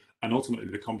display, and ultimately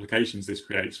the complications this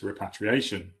creates for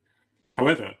repatriation.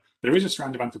 However, there is a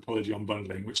strand of anthropology on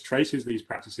bundling which traces these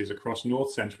practices across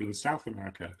North, Central, and South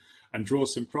America and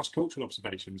draws some cross-cultural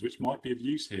observations which might be of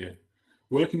use here.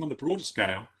 Working on the broader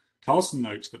scale, Carlson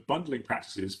notes that bundling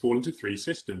practices fall into three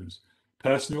systems: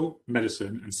 personal,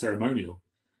 medicine, and ceremonial.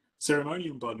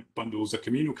 Ceremonial bundles are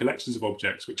communal collections of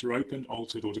objects which are opened,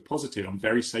 altered, or deposited on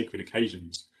very sacred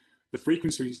occasions. The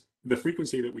frequency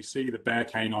that we see the bare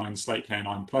canine, slate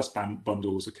canine plus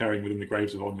bundles occurring within the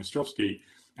graves of Olnostrovsky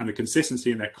and the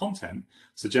consistency in their content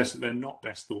suggests that they're not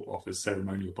best thought of as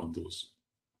ceremonial bundles.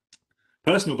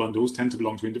 Personal bundles tend to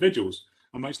belong to individuals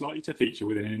and most likely to feature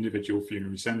within individual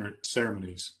funerary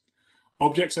ceremonies.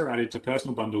 Objects are added to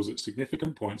personal bundles at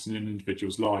significant points in an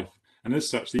individual's life, and as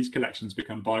such, these collections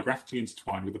become biographically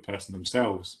intertwined with the person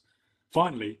themselves.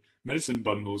 Finally, medicine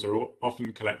bundles are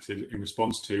often collected in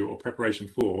response to or preparation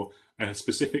for a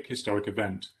specific historic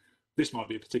event. This might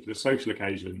be a particular social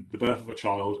occasion, the birth of a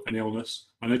child, an illness,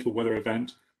 a notable weather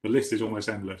event. The list is almost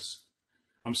endless.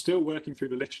 I'm still working through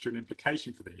the literature and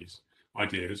implication for these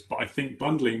ideas, but I think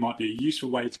bundling might be a useful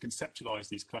way to conceptualize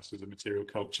these clusters of material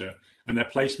culture, and their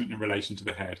placement in relation to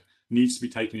the head needs to be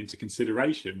taken into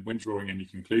consideration when drawing any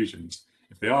conclusions.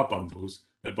 If they are bundles,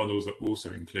 they're bundles that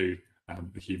also include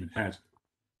the human head.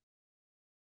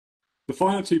 The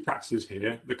final two practices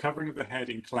here, the covering of the head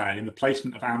in clay and the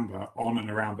placement of amber on and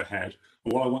around the head,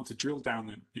 are what I want to drill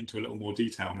down into a little more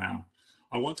detail now.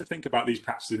 I want to think about these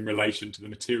practices in relation to the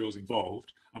materials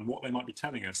involved and what they might be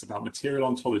telling us about material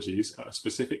ontologies at a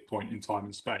specific point in time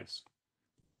and space.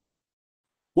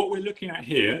 What we're looking at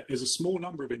here is a small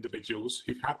number of individuals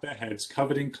who've had their heads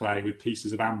covered in clay with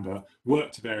pieces of amber,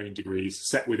 worked to varying degrees,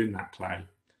 set within that clay.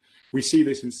 We see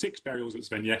this in 6 burials at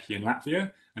Svenjeki in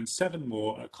Latvia and 7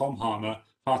 more at Kolmhammer,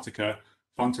 Partika,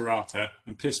 Vantarata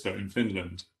and Pispa in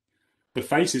Finland. The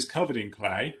face is covered in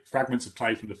clay. Fragments of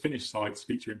clay from the finished sites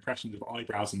feature impressions of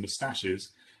eyebrows and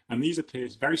moustaches, and these appear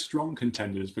very strong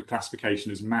contenders for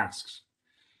classification as masks.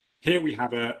 Here we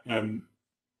have a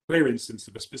clear instance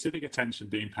of a specific attention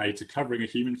being paid to covering a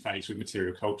human face with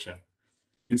material culture.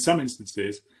 In some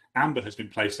instances, amber has been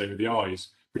placed over the eyes,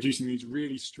 producing these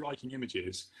really striking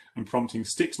images and prompting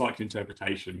Styx-like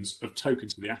interpretations of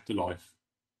tokens of the afterlife.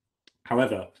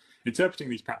 However, interpreting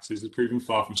these practices has proven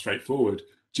far from straightforward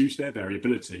due to their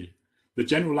variability. The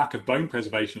general lack of bone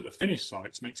preservation at the finished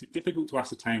sites makes it difficult to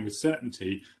ascertain with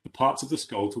certainty the parts of the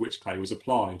skull to which clay was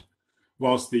applied.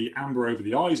 Whilst the amber over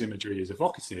the eyes imagery is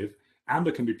evocative,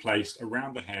 amber can be placed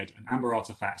around the head, and amber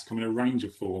artifacts come in a range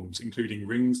of forms, including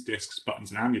rings, discs,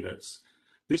 buttons, and amulets.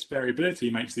 This variability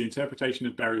makes the interpretation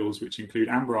of burials which include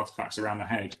amber artifacts around the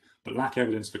head but lack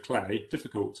evidence for clay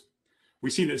difficult. We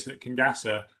see this at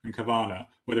Kangasa and Kavana,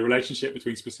 where the relationship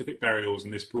between specific burials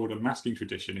and this broader masking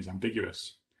tradition is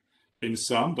ambiguous. In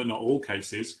some, but not all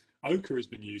cases, ochre has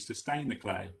been used to stain the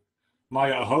clay.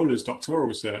 Maya Ahola's doctoral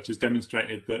research has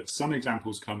demonstrated that some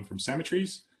examples come from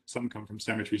cemeteries, some come from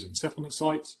cemeteries and settlement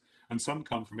sites, and some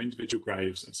come from individual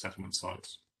graves at settlement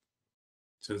sites.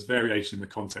 So there's variation in the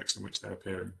context in which they're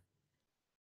appearing.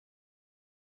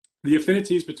 The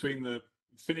affinities between the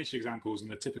Finnish examples and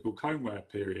the typical coneware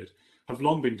period have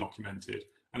long been documented,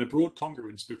 and a broad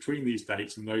congruence between these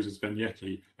dates and those of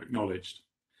Svenjeki acknowledged.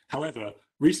 However,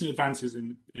 recent advances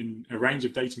in a range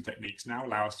of dating techniques now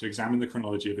allow us to examine the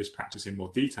chronology of this practice in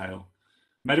more detail.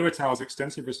 Meadow et al.'s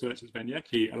extensive research at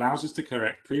Svenjeki allows us to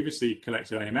correct previously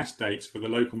collected AMS dates for the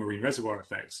local marine reservoir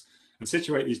effects and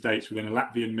situate these dates within a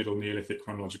Latvian Middle Neolithic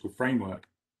chronological framework.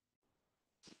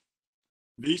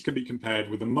 These can be compared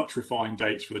with the much refined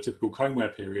dates for the typical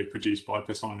coneware period produced by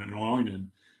Pesonen and Oinen.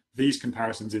 These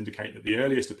comparisons indicate that the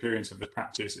earliest appearance of the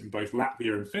practice in both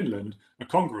Latvia and Finland are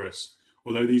congruous,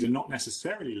 although these are not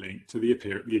necessarily linked to the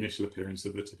initial appearance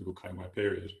of the typical cone-wear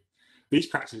period. These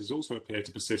practices also appear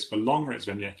to persist for longer at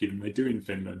Svenjeki than they do in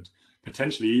Finland,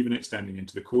 potentially even extending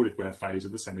into the corded wear phase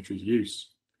of the cemetery's use.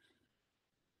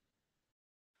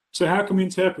 So how can we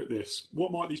interpret this?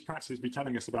 What might these practices be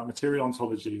telling us about material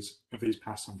ontologies of these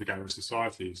past hunter-gatherer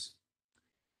societies?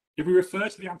 If we refer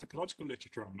to the anthropological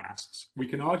literature on masks, we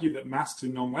can argue that masks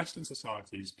in non-Western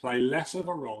societies play less of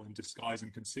a role in disguise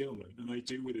and concealment than they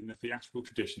do within the theatrical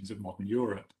traditions of modern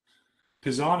Europe.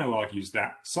 Pisano argues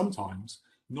that, sometimes,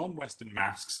 non-Western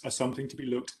masks are something to be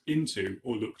looked into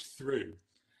or looked through,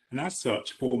 and as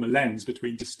such form a lens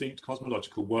between distinct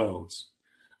cosmological worlds.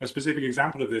 A specific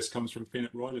example of this comes from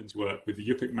Finnett Royland's work with the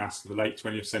Yupik masks of the late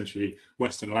 20th century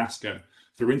Western Alaska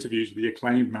through interviews with the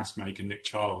acclaimed mask maker Nick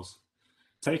Charles.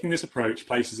 Taking this approach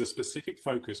places a specific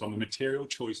focus on the material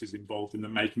choices involved in the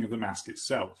making of the mask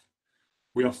itself.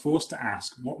 We are forced to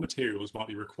ask what materials might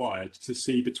be required to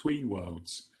see between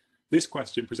worlds. This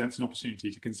question presents an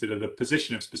opportunity to consider the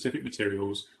position of specific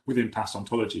materials within past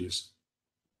ontologies.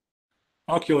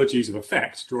 Archaeologies of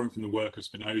effect, drawing from the work of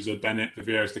Spinoza, Bennett,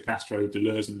 Viveros de Castro,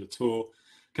 Deleuze, and Latour,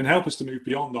 can help us to move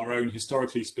beyond our own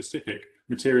historically specific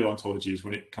material ontologies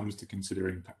when it comes to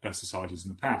considering societies in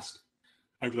the past.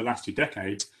 Over the last 2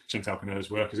 decades, Chantal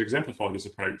Penneur's work has exemplified this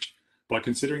approach by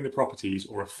considering the properties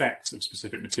or effects of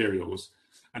specific materials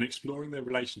and exploring the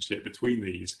relationship between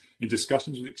these in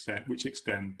discussions which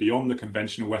extend beyond the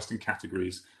conventional Western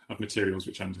categories of materials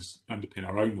which underpin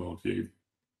our own worldview.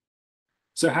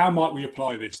 So how might we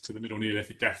apply this to the Middle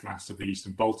Neolithic death mass of the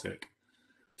Eastern Baltic?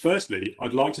 Firstly,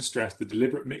 I'd like to stress the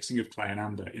deliberate mixing of clay and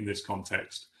amber in this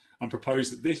context, and propose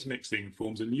that this mixing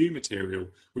forms a new material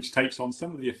which takes on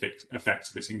some of the effects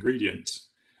of its ingredients.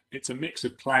 It's a mix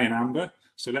of clay and amber,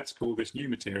 so let's call this new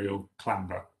material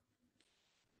clamber.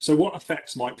 So what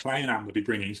effects might clay and amber be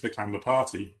bringing to the clamber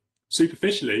party?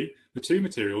 Superficially, the two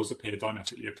materials appear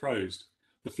diametrically opposed.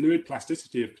 The fluid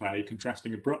plasticity of clay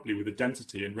contrasting abruptly with the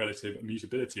density and relative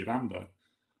immutability of amber.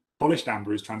 Polished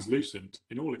amber is translucent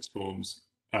in all its forms.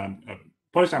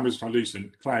 Polished amber is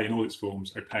translucent, clay in all its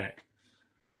forms opaque.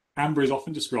 Amber is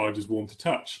often described as warm to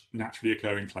touch, naturally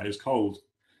occurring clay is cold.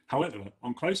 However,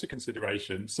 on closer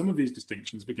consideration, some of these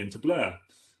distinctions begin to blur.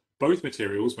 Both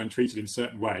materials, when treated in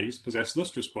certain ways, possess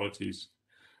lustrous qualities.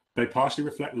 They partially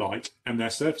reflect light, and their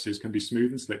surfaces can be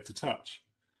smooth and slick to touch.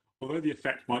 Although the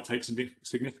effect might take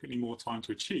significantly more time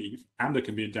to achieve, amber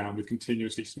can be endowed with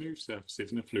continuously smooth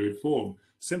surfaces in a fluid form,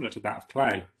 similar to that of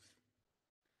clay.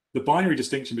 The binary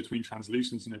distinction between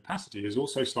translucence and opacity is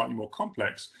also slightly more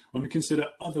complex when we consider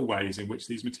other ways in which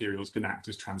these materials can act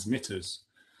as transmitters.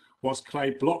 Whilst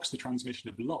clay blocks the transmission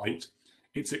of light,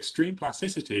 its extreme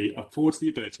plasticity affords the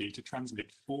ability to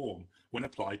transmit form when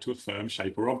applied to a firm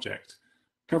shape or object.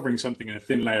 Covering something in a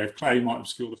thin layer of clay might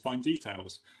obscure the fine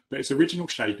details, but its original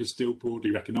shape is still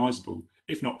broadly recognisable,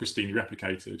 if not pristinely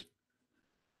replicated.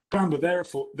 Clamber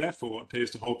therefore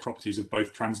appears to hold properties of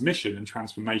both transmission and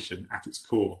transformation at its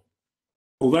core.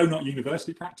 Although not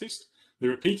universally practiced, the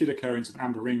repeated occurrence of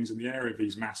amber rings in the area of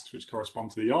these masks which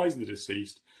correspond to the eyes of the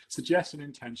deceased suggests an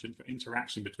intention for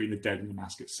interaction between the dead and the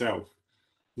mask itself.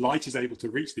 Light is able to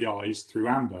reach the eyes through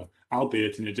amber,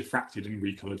 albeit in a diffracted and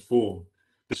recoloured form.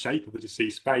 The shape of the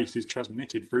deceased's face is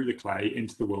transmitted through the clay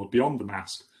into the world beyond the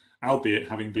mask, albeit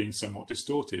having been somewhat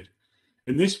distorted.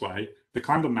 In this way, the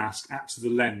clamber mask acts as a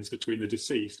lens between the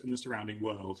deceased and the surrounding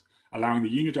world, allowing the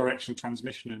unidirectional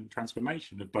transmission and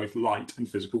transformation of both light and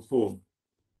physical form.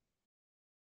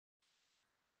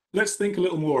 Let's think a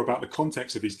little more about the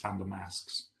context of these clamber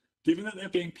masks. Given that they're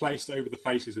being placed over the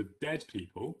faces of dead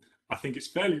people, I think it's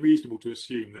fairly reasonable to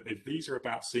assume that if these are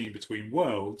about seeing between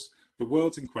worlds, the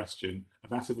worlds in question are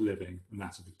that of the living and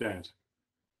that of the dead.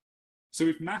 So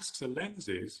if masks are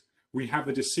lenses, we have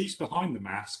the deceased behind the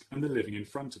mask and the living in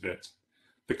front of it.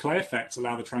 The clay effects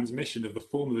allow the transmission of the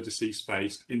form of the deceased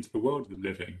face into the world of the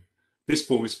living. This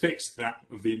form is fixed to that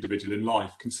of the individual in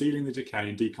life, concealing the decay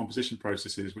and decomposition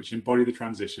processes which embody the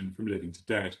transition from living to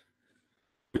dead.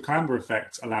 The clamber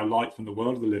effects allow light from the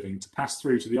world of the living to pass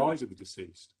through to the eyes of the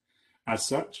deceased. As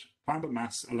such, clamber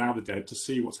masks allow the dead to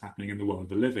see what's happening in the world of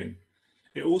the living.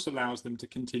 It also allows them to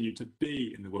continue to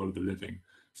be in the world of the living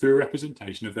through a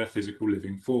representation of their physical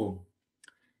living form.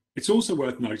 It's also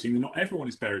worth noting that not everyone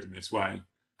is buried in this way.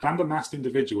 Clamber masked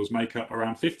individuals make up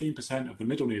around 15% of the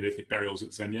Middle Neolithic burials at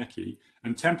Svenjeki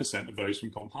and 10% of those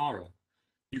from Komhara.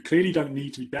 You clearly don't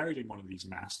need to be buried in one of these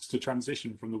masks to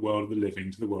transition from the world of the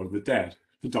living to the world of the dead,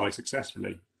 to die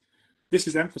successfully. This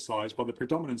is emphasised by the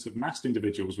predominance of masked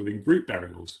individuals within group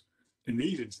burials. In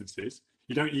these instances,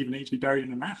 you don't even need to be buried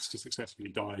in a mask to successfully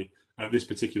die at this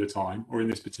particular time or in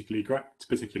this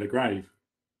particular grave.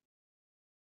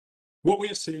 What we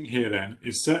are seeing here then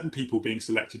is certain people being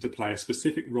selected to play a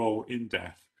specific role in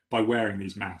death by wearing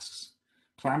these masks.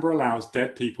 Clamber allows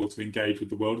dead people to engage with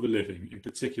the world of the living in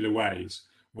particular ways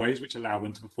which allow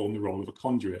them to perform the role of a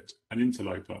conduit, an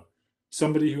interloper,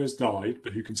 somebody who has died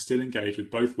but who can still engage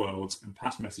with both worlds and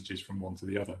pass messages from one to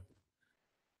the other.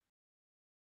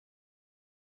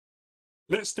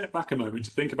 Let's step back a moment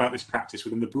to think about this practice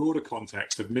within the broader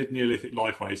context of mid-Neolithic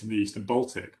lifeways in the Eastern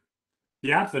Baltic.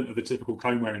 The advent of the typical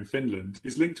coneware in Finland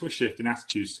is linked to a shift in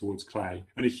attitudes towards clay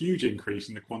and a huge increase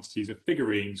in the quantities of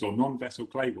figurines or non-vessel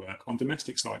clay work on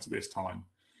domestic sites at this time.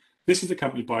 This is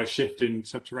accompanied by a shift in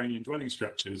subterranean dwelling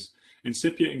structures,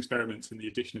 incipient experiments in the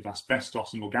addition of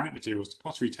asbestos and organic materials to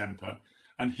pottery temper,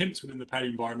 and hints within the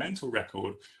paleoenvironmental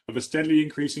record of a steadily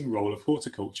increasing role of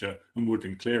horticulture and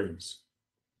woodland clearings.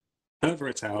 Herver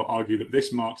et al. Argue that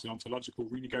this marks an ontological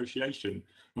renegotiation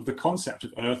of the concept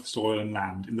of earth, soil, and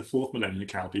land in the 4th millennium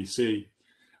Cal BC,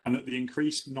 and that the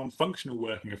increased non-functional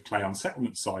working of clay on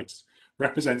settlement sites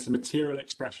represents a material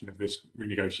expression of this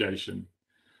renegotiation.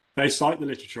 They cite the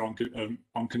literature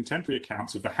on contemporary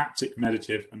accounts of the haptic,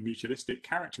 meditative, and mutualistic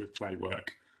character of clay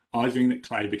work, arguing that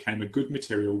clay became a good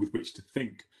material with which to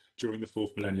think during the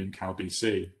 4th millennium Cal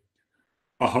BC.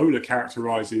 Ahola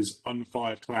characterises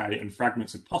unfired clay and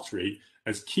fragments of pottery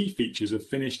as key features of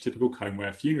Finnish typical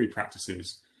coneware funerary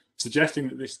practices, suggesting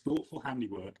that this thoughtful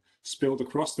handiwork spilled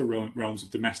across the realms of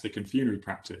domestic and funerary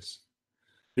practice.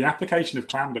 The application of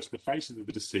clamber to the faces of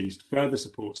the deceased further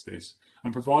supports this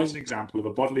and provides an example of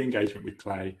a bodily engagement with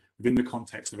clay within the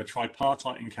context of a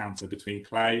tripartite encounter between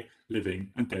clay, living,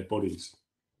 and dead bodies.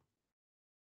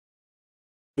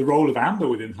 The role of amber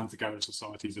within hunter-gatherer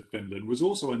societies of Finland was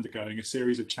also undergoing a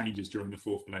series of changes during the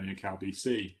 4th millennium Cal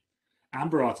BC.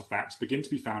 Amber artifacts begin to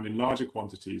be found in larger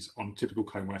quantities on typical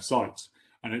coneware sites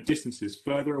and at distances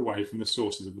further away from the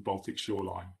sources of the Baltic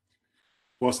shoreline.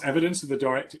 Whilst evidence of the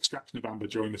direct extraction of amber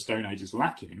during the Stone Age is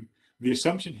lacking, the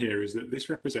assumption here is that this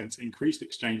represents increased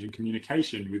exchange and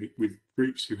communication with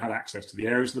groups who had access to the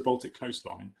areas of the Baltic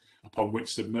coastline upon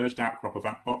which submerged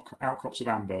outcrops of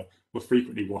amber were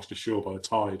frequently washed ashore by the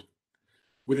tide.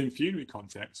 Within funerary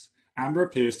contexts, amber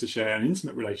appears to share an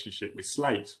intimate relationship with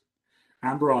slate.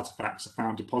 Amber artifacts are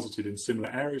found deposited in similar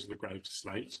areas of the grave to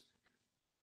slate,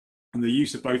 and the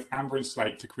use of both amber and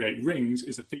slate to create rings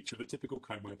is a feature of the typical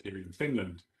coneware period in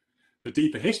Finland. The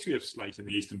deeper history of slate in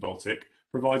the Eastern Baltic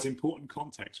provides important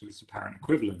context for this apparent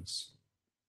equivalence.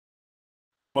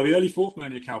 By the early 4th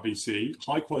millennium Cal BC,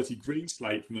 high-quality green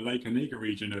slate from the Lake Onega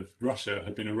region of Russia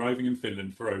had been arriving in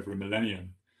Finland for over a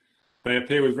millennium. They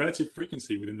appear with relative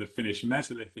frequency within the Finnish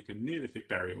Mesolithic and Neolithic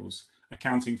burials,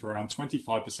 accounting for around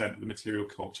 25% of the material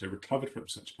culture recovered from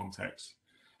such contexts.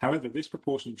 However, this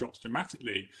proportion drops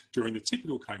dramatically during the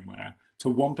typical coneware to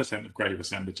 1% of grave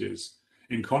assemblages.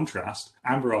 In contrast,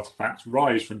 amber artifacts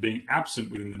rise from being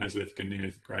absent within the Mesolithic and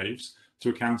Neolithic graves to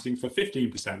accounting for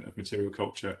 15% of material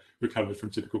culture recovered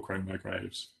from typical coneware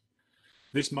graves.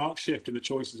 This marked shift in the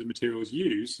choices of materials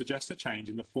used suggests a change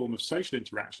in the form of social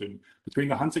interaction between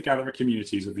the hunter-gatherer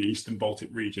communities of the Eastern Baltic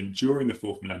region during the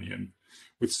 4th millennium,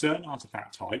 with certain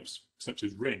artifact types, such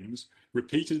as rings,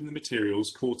 repeated in the materials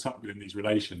caught up within these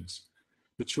relations.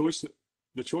 The choice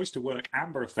to work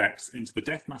amber effects into the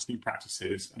death masking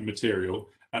practices and material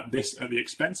at the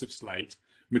expense of slate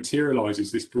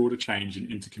materializes this broader change in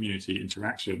inter-community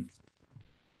interaction.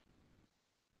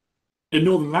 In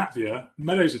northern Latvia,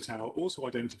 Meadows et al. Also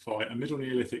identify a Middle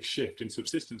Neolithic shift in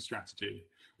subsistence strategy,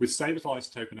 with sabot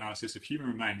isotope analysis of human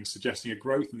remains suggesting a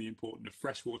growth in the importance of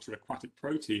freshwater aquatic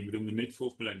protein within the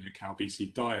mid-4th millennium Cal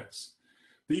BC diets.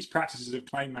 These practices of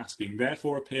clay masking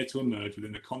therefore appear to emerge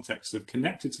within the context of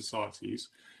connected societies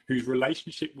whose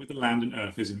relationship with the land and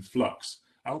earth is in flux,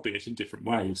 albeit in different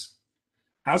ways.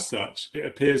 As such, it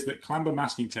appears that clamber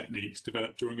masking techniques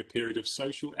developed during a period of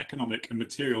social, economic, and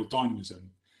material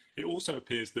dynamism. It also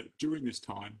appears that during this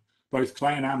time, both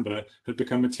clay and amber had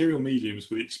become material mediums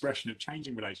for the expression of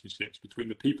changing relationships between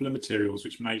the people and materials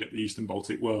which made up the Eastern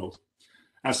Baltic world.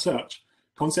 As such,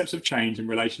 concepts of change in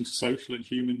relation to social and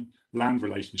human land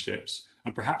relationships,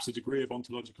 and perhaps a degree of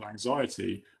ontological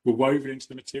anxiety, were woven into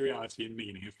the materiality and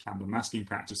meaning of clamber masking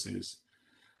practices.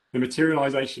 The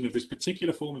materialization of this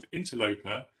particular form of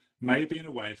interloper may have been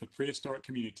a way for prehistoric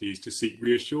communities to seek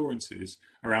reassurances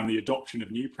around the adoption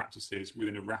of new practices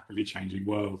within a rapidly changing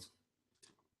world.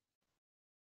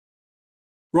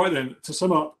 Right then, to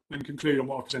sum up and conclude on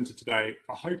what I've presented today,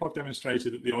 I hope I've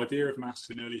demonstrated that the idea of masks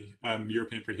in early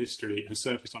European prehistory has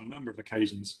surfaced on a number of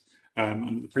occasions,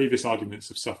 and the previous arguments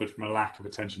have suffered from a lack of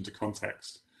attention to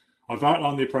context. I've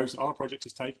outlined the approach that our project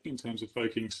is taking in terms of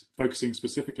focusing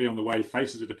specifically on the way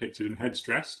faces are depicted and heads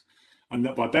dressed, and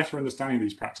that by better understanding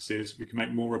these practices, we can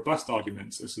make more robust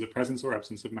arguments as to the presence or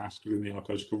absence of masks within the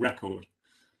archaeological record.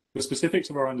 The specifics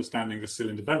of our understanding are still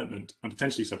in development and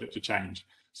potentially subject to change,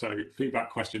 so feedback,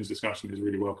 questions, discussion is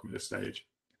really welcome at this stage.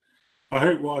 I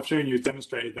hope what I've shown you has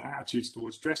demonstrated that attitudes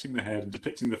towards dressing the head and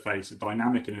depicting the face are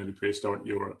dynamic in early prehistoric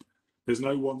Europe. There's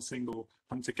no one single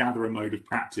hunter-gatherer mode of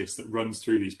practice that runs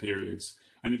through these periods,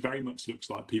 and it very much looks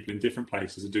like people in different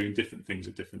places are doing different things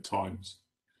at different times.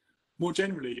 More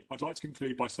generally, I'd like to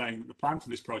conclude by saying that the plan for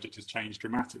this project has changed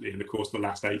dramatically in the course of the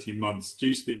last 18 months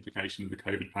due to the implication of the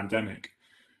COVID pandemic.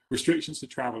 Restrictions to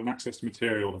travel and access to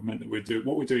material have meant that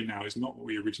what we're doing now is not what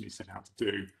we originally set out to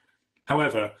do.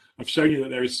 However, I've shown you that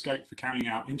there is scope for carrying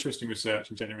out interesting research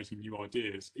and generating new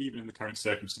ideas, even in the current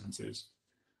circumstances.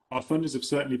 Our funders have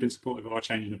certainly been supportive of our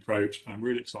change in approach, and I'm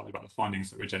really excited about the findings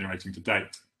that we're generating to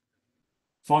date.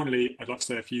 Finally, I'd like to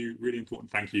say a few really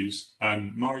important thank yous.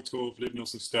 Mari Torv, Liv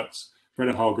Nilsson Stutz,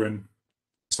 Freda Hallgren,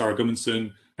 Sarah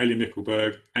Gummanson, Haley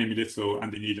Mickelberg, Amy Little,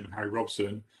 Andy Needham, and Harry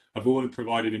Robson have all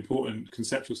provided important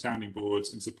conceptual sounding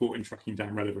boards and support in tracking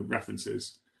down relevant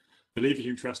references. The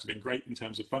Leverhulme Trust have been great in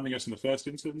terms of funding us in the first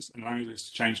instance and allowing us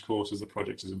to change course as the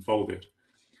project has unfolded.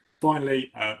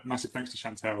 Finally, massive thanks to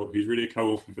Chantel, who's really a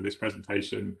co-author for this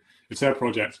presentation. It's her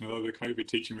project, and although the COVID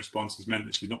teaching response has meant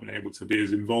that she's not been able to be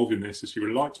as involved in this as she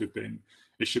would like to have been,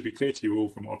 it should be clear to you all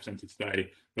from what I've presented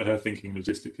today that her thinking and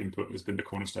logistic input has been the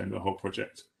cornerstone of the whole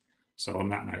project. So on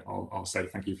that note, I'll say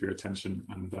thank you for your attention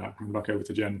and hand back over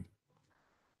to Jen.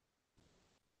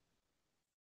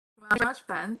 Well, very much,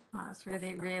 Ben. Wow, that's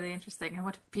really, really interesting. And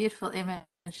what a beautiful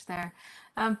image there.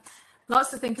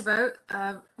 Lots to think about,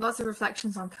 lots of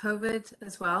reflections on COVID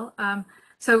as well.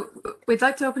 So we'd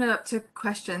like to open it up to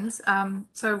questions.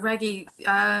 So Reggie,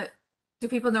 do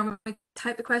people normally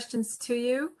type the questions to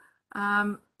you?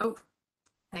 Oh,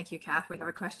 thank you, Kath. We have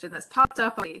a question that's popped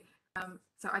up.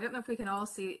 So I don't know if we can all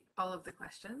see all of the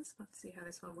questions. Let's see how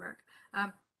this will work.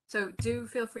 So do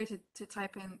feel free to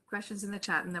type in questions in the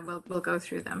chat, and then we'll go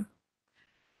through them.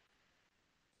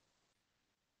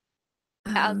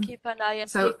 I'll keep an eye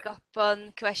and pick up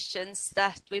on questions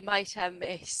that we might have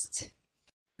missed.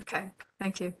 Okay,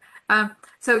 thank you.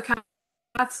 So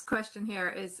Kath's question here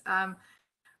is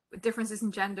differences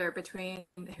in gender between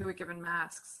who are given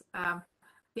masks.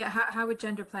 Yeah, how would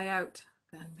gender play out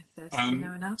then with this? Do you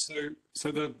know enough?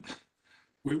 So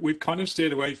we've kind of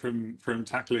steered away from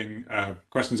tackling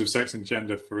questions of sex and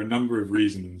gender for a number of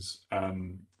reasons.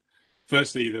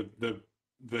 Firstly,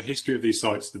 the history of these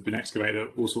sites have been excavated at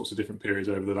all sorts of different periods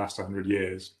over the last 100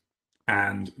 years,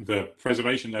 and the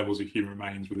preservation levels of human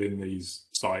remains within these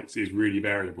sites is really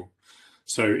variable.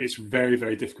 So it's very,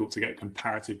 very difficult to get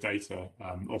comparative data.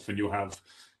 Often you'll have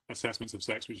assessments of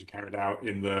sex which are carried out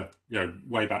in the,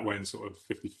 way back when, sort of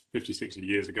 50, 60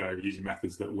 years ago, using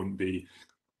methods that wouldn't be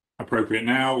appropriate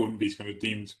now, wouldn't be kind of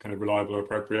deemed kind of reliable or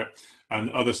appropriate, and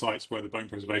other sites where the bone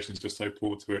preservation is just so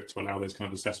poor to allow those kind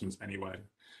of assessments anyway.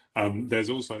 There's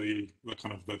also the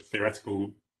kind of the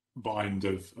theoretical bind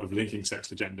of linking sex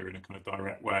to gender in a kind of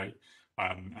direct way,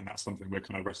 and that's something we're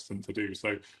kind of reticent to do.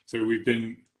 So we've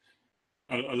been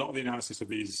a lot of the analysis of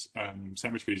these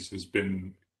cemeteries has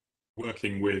been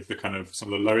working with the kind of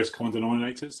some of the lowest common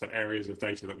denominators, so areas of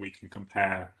data that we can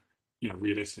compare,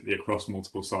 realistically across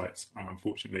multiple sites. And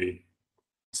unfortunately,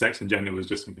 sex and gender was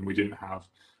just something we didn't have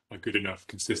a good enough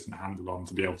consistent handle on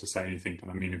to be able to say anything kind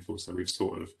of meaningful. So we've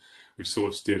sort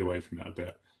of steered away from it a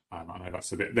bit. I know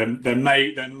that's a bit. There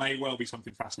may well be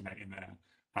something fascinating there,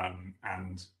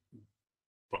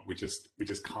 but we just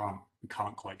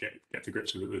can't quite get to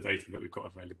grips with the data that we've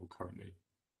got available currently.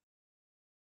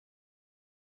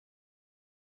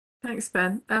 Thanks,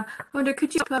 Ben. I wonder,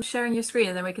 could you stop sharing your screen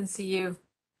and then we can see you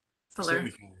fuller?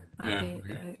 Yeah.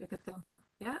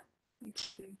 Yeah.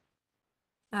 Thank you.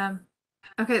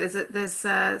 Okay, there's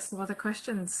some other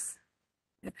questions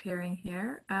appearing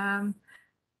here.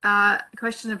 A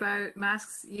question about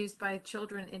masks used by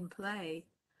children in play.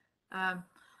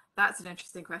 That's an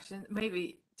interesting question.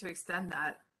 Maybe to extend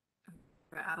that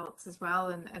for adults as well,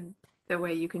 and the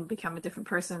way you can become a different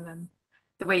person and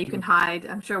the way you can hide.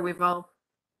 I'm sure we've all,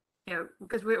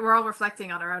 because we're all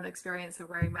reflecting on our own experience of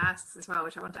wearing masks as well,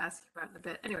 which I want to ask you about in a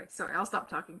bit. Anyway, sorry, I'll stop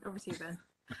talking. Over to you,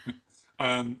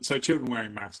 Ben. So children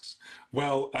wearing masks.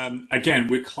 Well, again,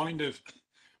 we're kind of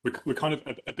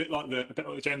a bit like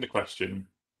the gender question.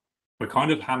 We're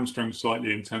kind of hamstrung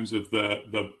slightly in terms of the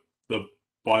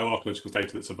bioarchaeological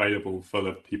data that's available for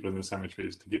the people in the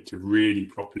cemeteries to really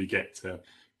properly get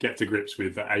to grips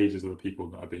with the ages of the people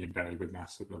that are being buried with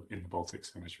masks in the Baltic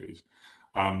cemeteries.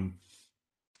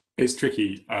 It's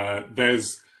tricky.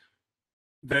 There's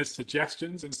there's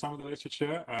suggestions in some of the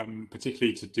literature,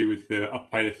 particularly to do with the Upper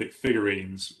Paleolithic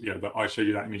figurines. You know, that I showed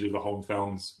you that image of the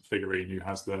Holmfels figurine who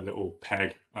has the little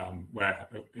peg where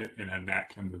in her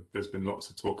neck, and there's been lots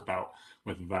of talk about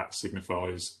whether that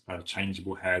signifies a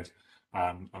changeable head,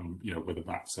 and you know, whether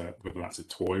that's a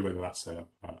toy, whether that's a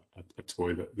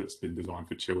toy that's been designed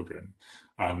for children.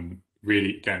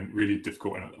 Really, again, really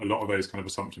difficult, and a lot of those kind of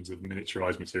assumptions of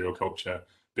miniaturized material culture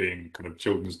being kind of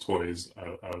children's toys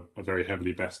are very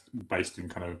heavily based in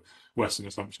kind of Western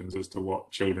assumptions as to what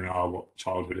children are, what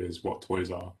childhood is, what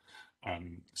toys are.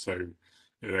 So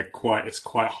you know, it's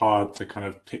quite hard to kind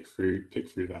of pick through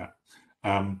that.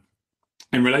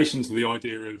 In relation to the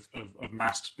idea of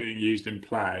masks being used in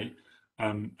play,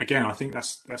 again, I think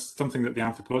that's something that the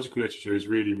anthropological literature is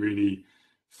really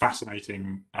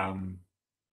fascinating.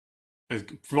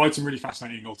 It provides some really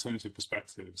fascinating alternative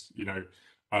perspectives. You know,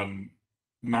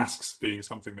 masks being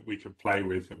something that we could play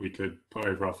with, that we could put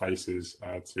over our faces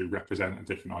to represent a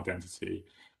different identity,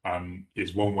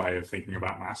 is one way of thinking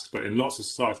about masks. But in lots of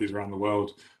societies around the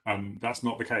world, that's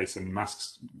not the case, and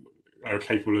masks are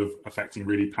capable of affecting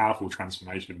really powerful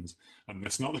transformations. And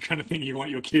that's not the kind of thing you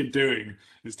want your kid doing,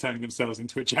 is turning themselves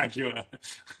into a jaguar,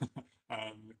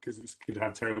 because it could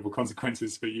have terrible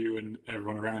consequences for you and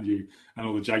everyone around you, and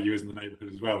all the jaguars in the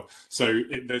neighborhood as well. So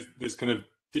there's kind of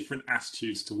different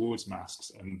attitudes towards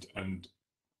masks, and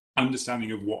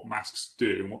understanding of what masks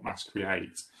do and what masks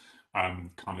create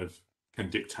kind of can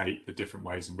dictate the different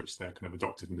ways in which they're kind of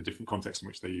adopted in the different contexts in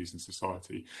which they're used in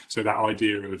society. So that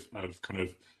idea of kind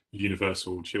of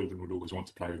universal children would always want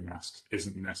to play with masks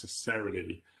isn't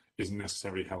necessarily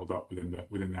held up within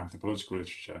the anthropological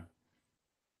literature.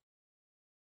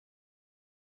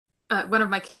 One of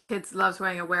my kids loves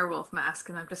wearing a werewolf mask,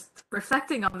 and I'm just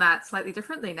reflecting on that slightly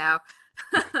differently now.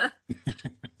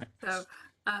 So,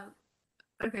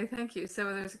 okay, thank you.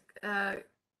 So there's a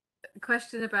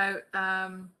question about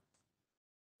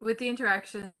would the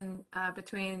interaction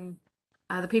between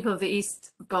the people of the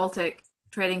East Baltic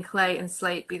trading clay and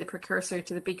slate be the precursor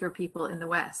to the Beaker people in the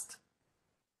West?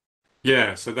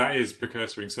 Yeah, so that is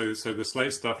precursoring. So the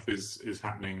slate stuff is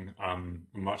happening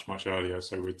much earlier.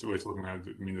 So we're talking about,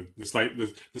 I mean,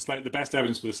 the best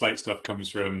evidence for the slate stuff comes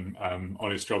from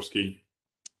Olistrovsky.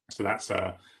 So that's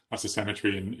a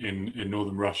cemetery in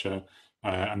northern Russia,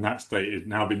 and that's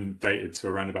now been dated to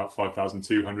around about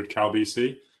 5,200 Cal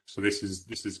BC. So this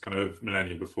is kind of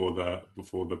millennia before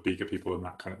the Beaker people and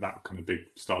that kind of big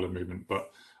style of movement. But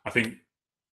I think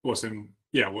what's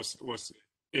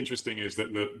interesting is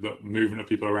that the movement of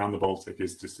people around the Baltic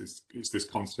is this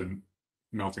constant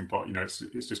melting pot. You know,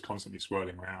 it's just constantly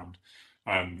swirling around,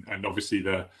 and obviously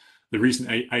the recent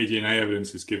ADNA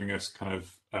evidence is giving us kind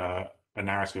of a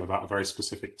narrative about a very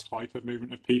specific type of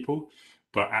movement of people.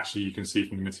 But actually, you can see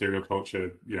from the material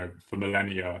culture, you know, for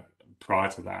millennia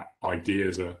prior to that,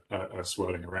 ideas are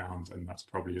swirling around, and that's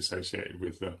probably associated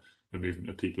with the movement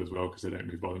of people as well, because they don't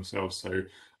move by themselves.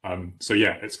 So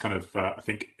yeah, it's kind of I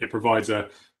think it provides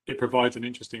an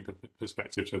interesting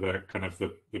perspective to the kind of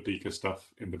the Beaker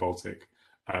stuff in the Baltic,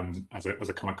 as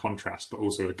a kind of contrast, but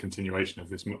also a continuation of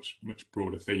this much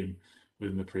broader theme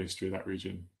within the prehistory of that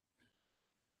region.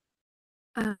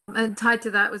 And tied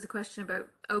to that was a question about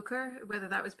ochre, whether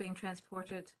that was being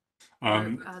transported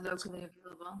locally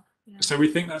available. Yeah. So we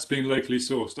think that's being locally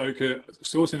sourced.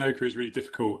 Sourcing ochre is really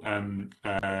difficult,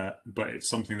 but it's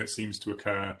something that seems to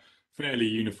occur fairly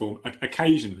uniform,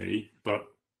 occasionally, but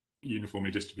uniformly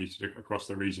distributed across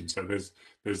the region. So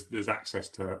there's access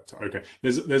to ochre.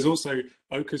 There's also,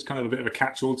 ochre is kind of a bit of a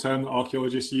catch-all term that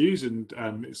archaeologists use, and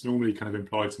it's normally kind of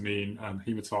implied to mean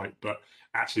hematite, but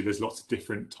actually there's lots of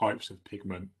different types of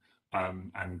pigment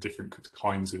and different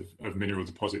kinds of mineral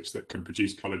deposits that can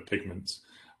produce coloured pigments.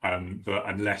 That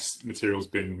unless material's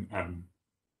been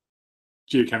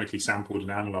geochemically sampled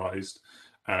and analysed,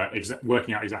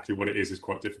 working out exactly what it is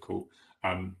quite difficult.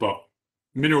 But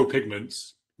mineral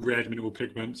pigments, red mineral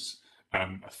pigments,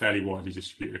 are fairly widely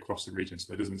distributed across the region, so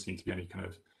there doesn't seem to be any kind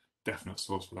of definite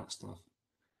source for that stuff.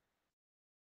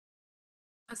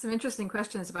 Some interesting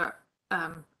questions about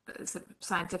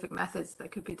scientific methods that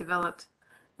could be developed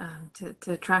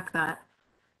to track that.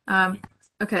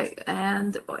 Okay,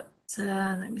 and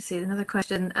let me see, another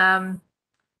question.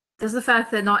 Does the fact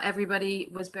that not everybody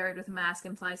was buried with a mask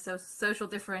imply social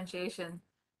differentiation?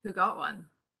 Who got one?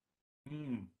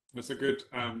 That's a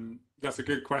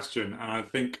good question, and I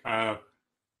think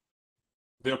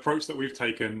the approach that we've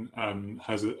taken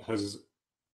has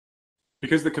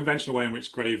because the conventional way in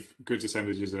which grave goods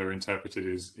assemblages are interpreted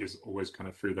is always kind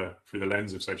of through the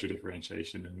lens of social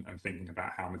differentiation and thinking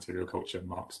about how material culture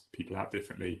marks people out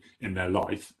differently in their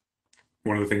life.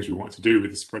 one of the things we want to do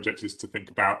with this project is to think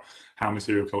about how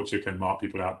material culture can mark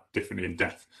people out differently in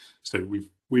death. So we've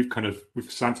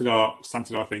slanted our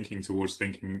thinking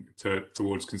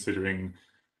towards considering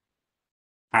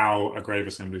how a grave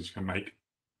assemblage can make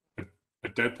a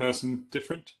dead person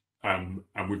different, and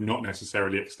we've not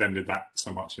necessarily extended that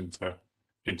so much into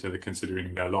the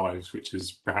considering their lives, which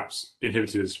has perhaps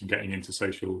inhibited us from getting into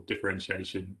social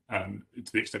differentiation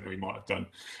to the extent that we might have done.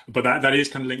 But that is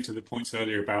kind of linked to the points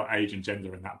earlier about age and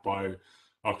gender and that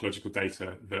bioarchaeological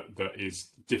data that is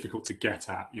difficult to get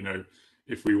at. You know,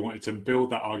 if we wanted to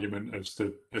build that argument as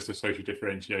to social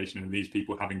differentiation and these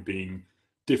people having been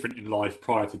different in life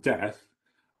prior to death,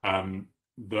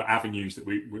 the avenues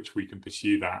which we can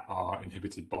pursue that are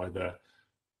inhibited by the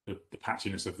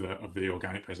patchiness of the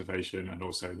organic preservation, and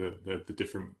also the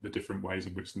different ways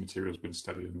in which the material has been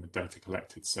studied and the data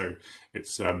collected. So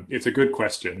it's a good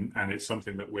question, and it's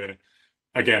something that we're,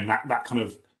 again, that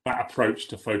approach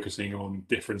to focusing on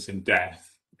difference in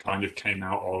death kind of came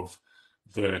out of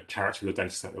the character of the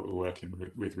data set that we're working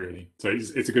with really. So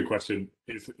it's a good question.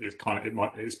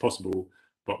 It's possible,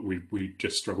 but we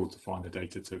just struggled to find the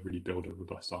data to really build a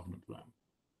robust argument for that.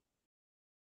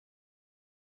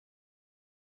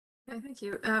 Okay, thank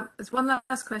you. There's one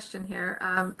last question here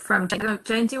from Jane.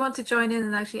 Jane, do you want to join in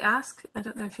and actually ask? I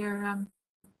don't know if you're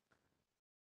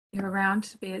around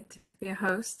to be a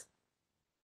host.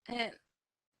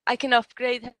 I can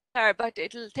upgrade her, but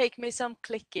it'll take me some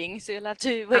clicking, so you'll have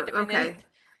to wait a minute.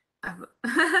 Okay.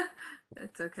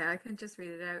 It's okay. I can just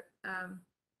read it out.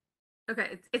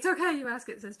 Okay, it's okay. You ask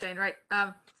it, says Jane. Right.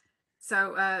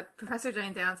 So Professor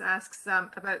Jane Downs asks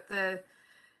about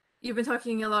you've been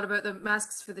talking a lot about the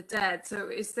masks for the dead. So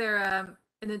is there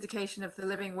an indication of the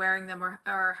living wearing them,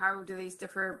 or how do these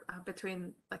differ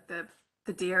between like the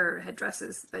deer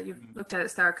headdresses that you've looked at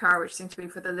Starcar, which seem to be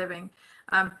for the living?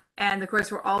 And of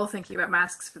course, we're all thinking about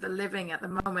masks for the living at the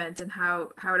moment, and how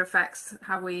it affects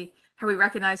how we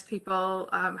recognize people,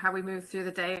 how we move through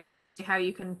the day, how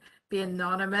you can be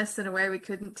anonymous in a way we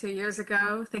couldn't 2 years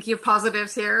ago. Thinking of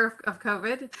positives here of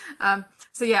COVID.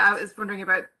 So yeah, I was wondering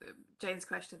about Jane's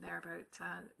question there about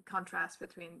contrast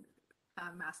between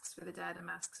masks for the dead and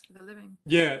masks for the living.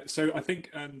 Yeah, so I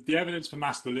think the evidence for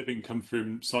masks for the living come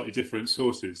from slightly different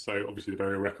sources. So obviously the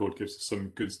burial record gives us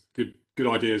some good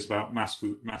ideas about masks for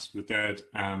the dead.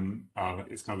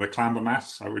 It's kind of the clamber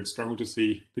masks. I would struggle to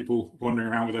see people wandering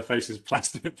around with their faces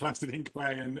plastered in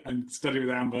clay and studded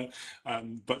with amber.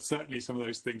 But certainly some of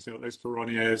those things, those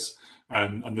ferronniers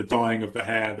and the dyeing of the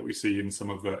hair that we see in some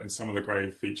of the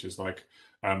grave features, like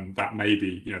that may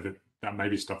be, that may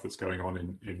be stuff that's going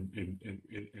on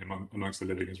amongst the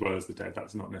living as well as the dead.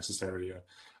 That's not necessarily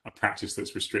a practice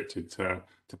that's restricted to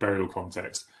burial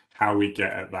context. How we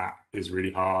get at that is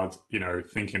really hard.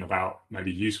 Thinking about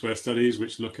maybe use-wear studies,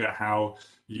 which look at how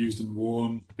used and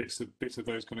worn bits of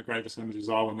those kind of grave assemblages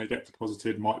are when they get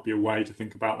deposited, might be a way to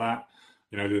think about that.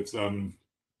 There's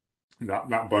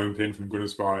that bone pin from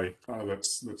Gunnarsby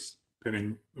that's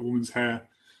pinning the woman's hair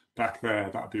back there.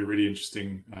 That would be a really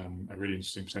interesting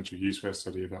potential use-wear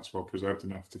study if that's well preserved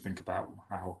enough to think about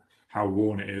how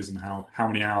worn it is and how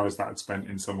many hours that had spent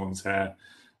in someone's hair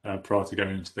prior to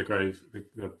going into the grave,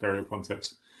 the burial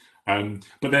context.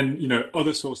 But then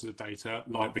other sources of data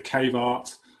like the cave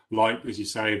art, like, as you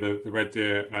say, the red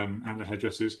deer and the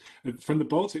headdresses from the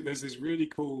Baltic. There's this really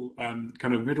cool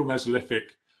kind of middle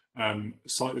Mesolithic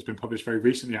site that's been published very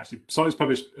recently. Actually, site was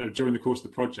published during the course of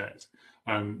the project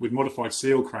with modified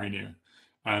seal crania,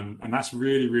 and that's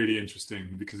really, really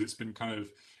interesting because it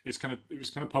was kind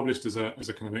of published as a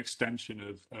kind of an extension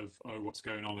of what's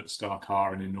going on at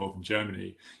Starcar and in northern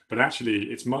Germany. But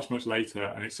actually, it's much later,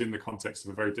 and it's in the context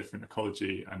of a very different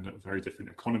ecology and a very different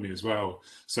economy as well.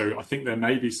 So I think there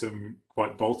may be some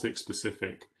quite Baltic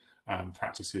specific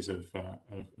practices of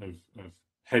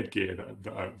headgear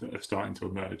that are starting to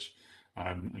emerge,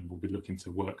 and we'll be looking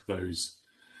to work those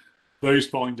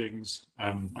findings.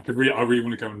 I really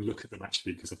want to go and look at them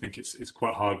actually, because I think it's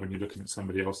quite hard when you're looking at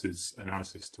somebody else's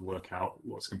analysis to work out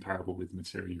what's comparable with the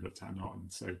material you looked at or not.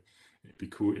 And so it'd be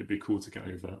cool to get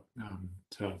over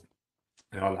to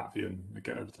Latvia and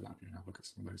get over to Latvia and have a look at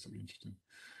some of those. That'd be interesting.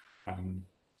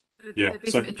 There'd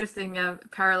be some interesting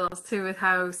parallels too with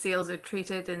how seals are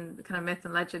treated in kind of myth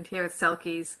and legend here with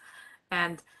selkies,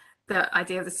 and the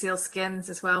idea of the seal skins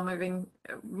as well moving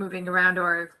around,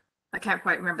 or I can't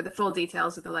quite remember the full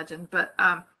details of the legend, but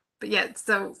yeah,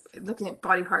 so looking at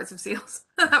body parts of seals,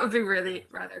 that would be really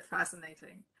rather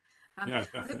fascinating. Yeah,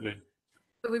 definitely.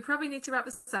 But we probably need to wrap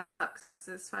this up because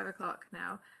it's 5 o'clock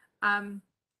now.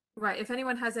 Right, if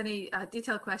anyone has any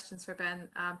detailed questions for Ben,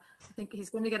 I think he's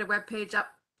going to get a web page up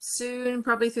soon,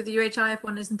 probably through the UHI if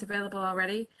one isn't available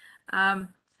already.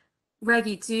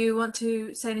 Reggie, do you want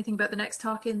to say anything about the next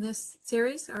talk in this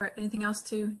series, or anything else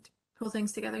to pull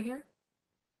things together here?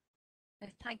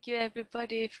 Thank you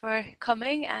everybody for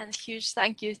coming, and huge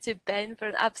thank you to Ben for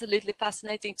an absolutely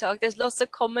fascinating talk. There's lots of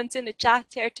comments in the chat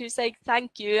here too saying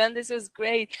thank you, and this was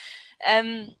great.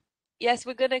 Yes,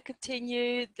 we're going to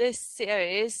continue this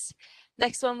series.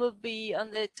 Next one will be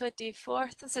on the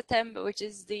 24th of September, which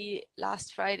is the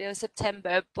last Friday of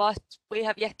September, but we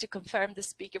have yet to confirm the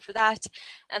speaker for that,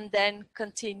 and then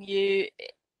continue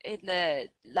in the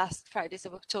last Fridays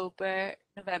of October,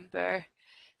 November.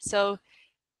 So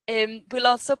we'll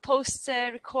also post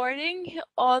a recording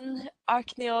on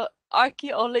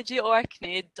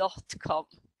archaeologyorkney.com.